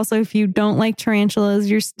tarantulas, but also if you don't like tarantulas,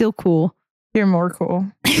 you're still cool. You're more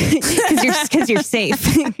cool. Because you're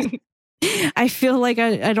safe. I feel like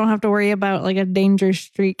I don't have to worry about like a danger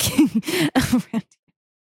streak. I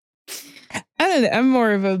don't know. I'm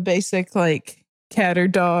more of a basic like cat or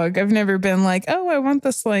dog. I've never been like, oh, I want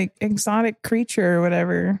this like exotic creature or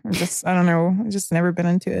whatever. I don't know. I've just never been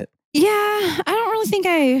into it. Yeah, I don't really think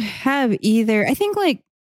I have either. I think like,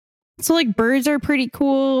 so like birds are pretty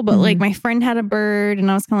cool, but like my friend had a bird and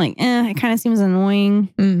I was kind of like, it kind of seems annoying.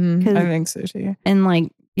 I think so too. And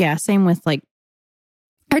like, yeah, same with like,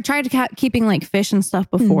 I tried keeping like fish and stuff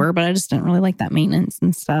before, but I just didn't really like that maintenance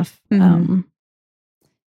and stuff. And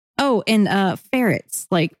ferrets.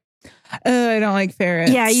 Like, I don't like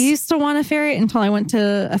ferrets. Yeah, I used to want a ferret until I went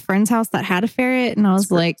to a friend's house that had a ferret, and I was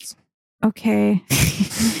like, okay,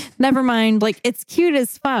 never mind. Like, it's cute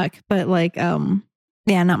as fuck, but like,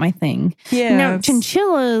 yeah, not my thing. Yeah. Now,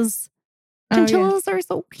 chinchillas are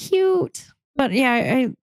so cute, but yeah,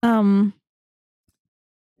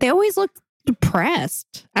 they always look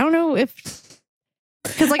depressed. I don't know if,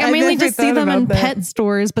 because like I mainly just see them in pet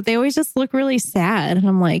stores, but they always just look really sad, and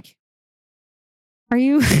I'm like, are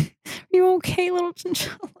you okay, little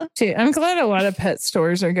chinchilla? Gee, I'm glad a lot of pet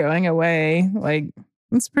stores are going away. Like,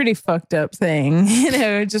 it's a pretty fucked up thing,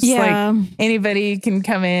 just like anybody can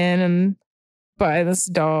come in and buy this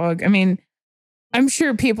dog. I mean, I'm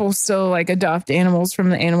sure people still like adopt animals from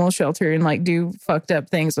the animal shelter and like do fucked up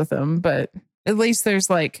things with them, but at least there's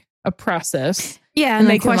like a process. Yeah, and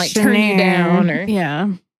they can like turn you down or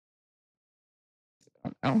I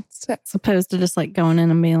don't know. As opposed to just like going in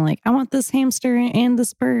and being like, I want this hamster and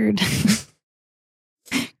this bird.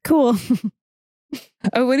 Cool.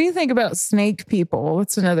 Oh, what do you think about snake people?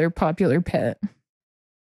 What's another popular pet?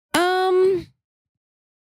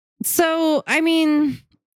 So, I mean,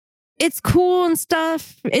 it's cool and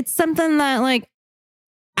stuff. It's something that like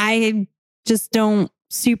I just don't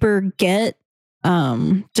super get.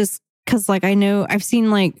 Just because like I know I've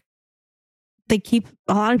seen like a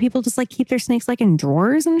lot of people just like keep their snakes like in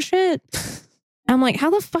drawers and shit. I'm like,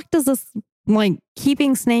 how the fuck does this like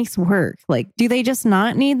keeping snakes work? Like, do they just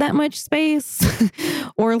not need that much space?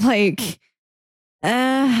 Or like,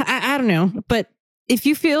 I don't know. But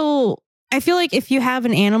I feel like if you have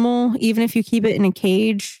an animal, even if you keep it in a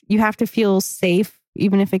cage, you have to feel safe,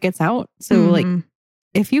 even if it gets out. So like,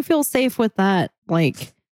 if you feel safe with that,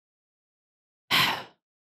 like,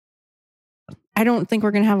 I don't think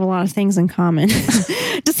we're going to have a lot of things in common.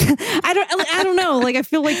 I don't know. Like, I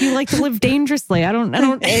feel like you like to live dangerously. I don't know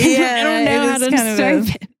how to describe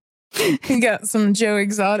it. You got some Joe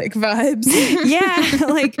Exotic vibes. Yeah.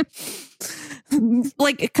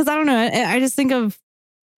 Like, cause I don't know. I just think of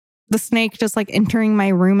the snake just like entering my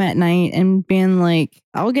room at night and being like,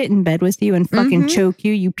 I'll get in bed with you and fucking choke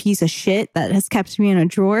you, you piece of shit that has kept me in a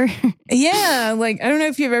drawer. Yeah. Like, I don't know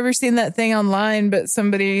if you've ever seen that thing online, but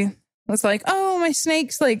somebody was like, oh, my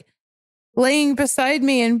snake's like laying beside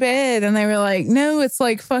me in bed. And they were like, no, it's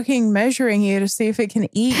like fucking measuring you to see if it can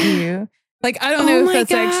eat you. Like, I don't know if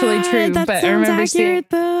that's actually true, that but I remember seeing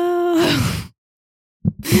though.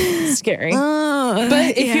 Scary.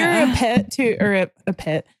 But if you're a pet too, or a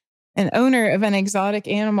pet, an owner of an exotic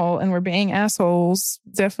animal and we're being assholes,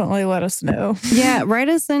 definitely let us know. Yeah, write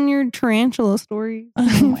us in your tarantula stories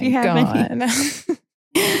if you have any.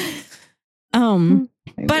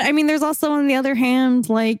 But I mean, there's also on the other hand,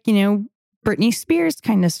 like, you know, Britney Spears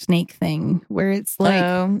kind of snake thing where it's like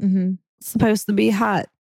supposed to be hot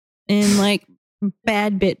and like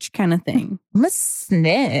bad bitch kind of thing. I'm a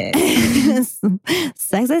snake.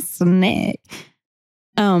 Sexy snake.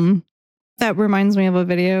 That reminds me of a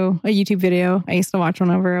YouTube video I used to watch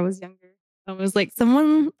whenever I was younger. It was like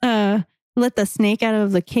someone let the snake out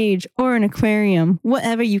of the cage or an aquarium,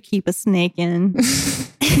 whatever you keep a snake in.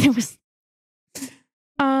 It was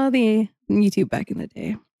the YouTube back in the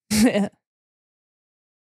day.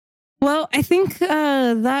 Well, I think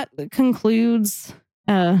that concludes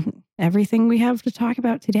everything we have to talk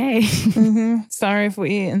about today. Sorry if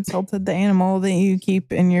we insulted the animal that you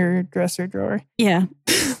keep in your dresser drawer. Yeah.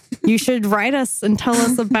 You should write us and tell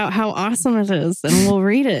us about how awesome it is, and we'll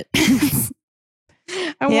read it.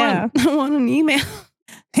 I want an email.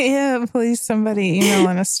 Yeah, please, somebody email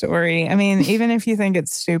in a story. I mean, even if you think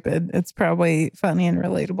it's stupid, it's probably funny and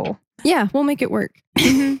relatable. Yeah, we'll make it work.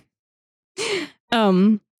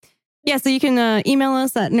 Yeah, so you can email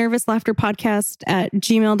us at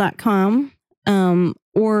nervouslaughterpodcast@gmail.com.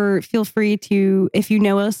 Or feel free to, if you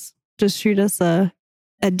know us, just shoot us a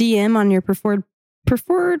DM on your preferred Tom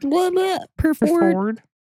Ford. Your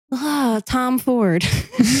Tom Ford.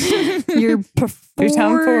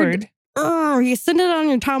 You send it on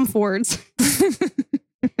your Tom Fords.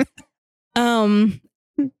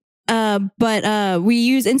 But we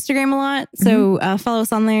use Instagram a lot, so follow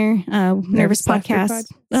us on there. Nervous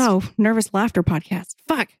Podcast. Nervous Laughter Podcast.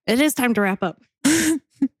 Fuck, it is time to wrap up.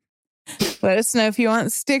 Let us know if you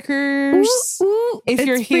want stickers. If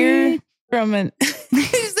you're here from an you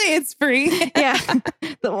say it's free. Yeah.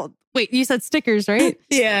 Wait, you said stickers, right?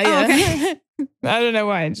 Yeah. Oh, okay. I don't know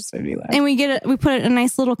why, I just made me laugh. And we put a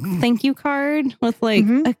nice little thank you card with like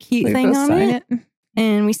a cute thing on it.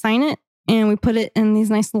 And we sign it and we put it in these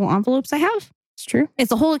nice little envelopes I have. It's true.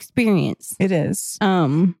 It's a whole experience. It is.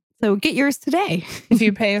 So get yours today. If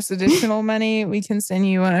you pay us additional money, we can send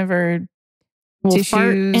you one of our tissues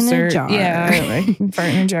fart in a jar. Yeah, like fart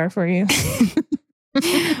in a jar for you.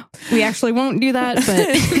 We actually won't do that,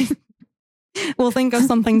 but we'll think of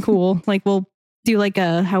something cool. Like we'll do like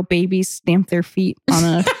how babies stamp their feet on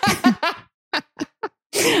a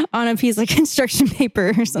on a piece of construction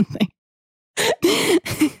paper or something.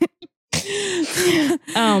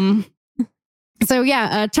 So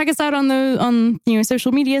yeah, check us out on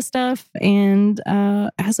social media stuff, and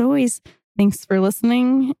as always, thanks for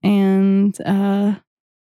listening, and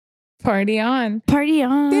party on.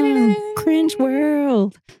 Cringe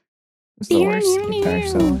world. It's the worst guitar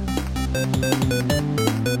solo.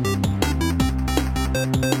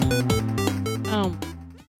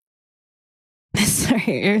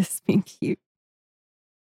 Sorry, it was being cute.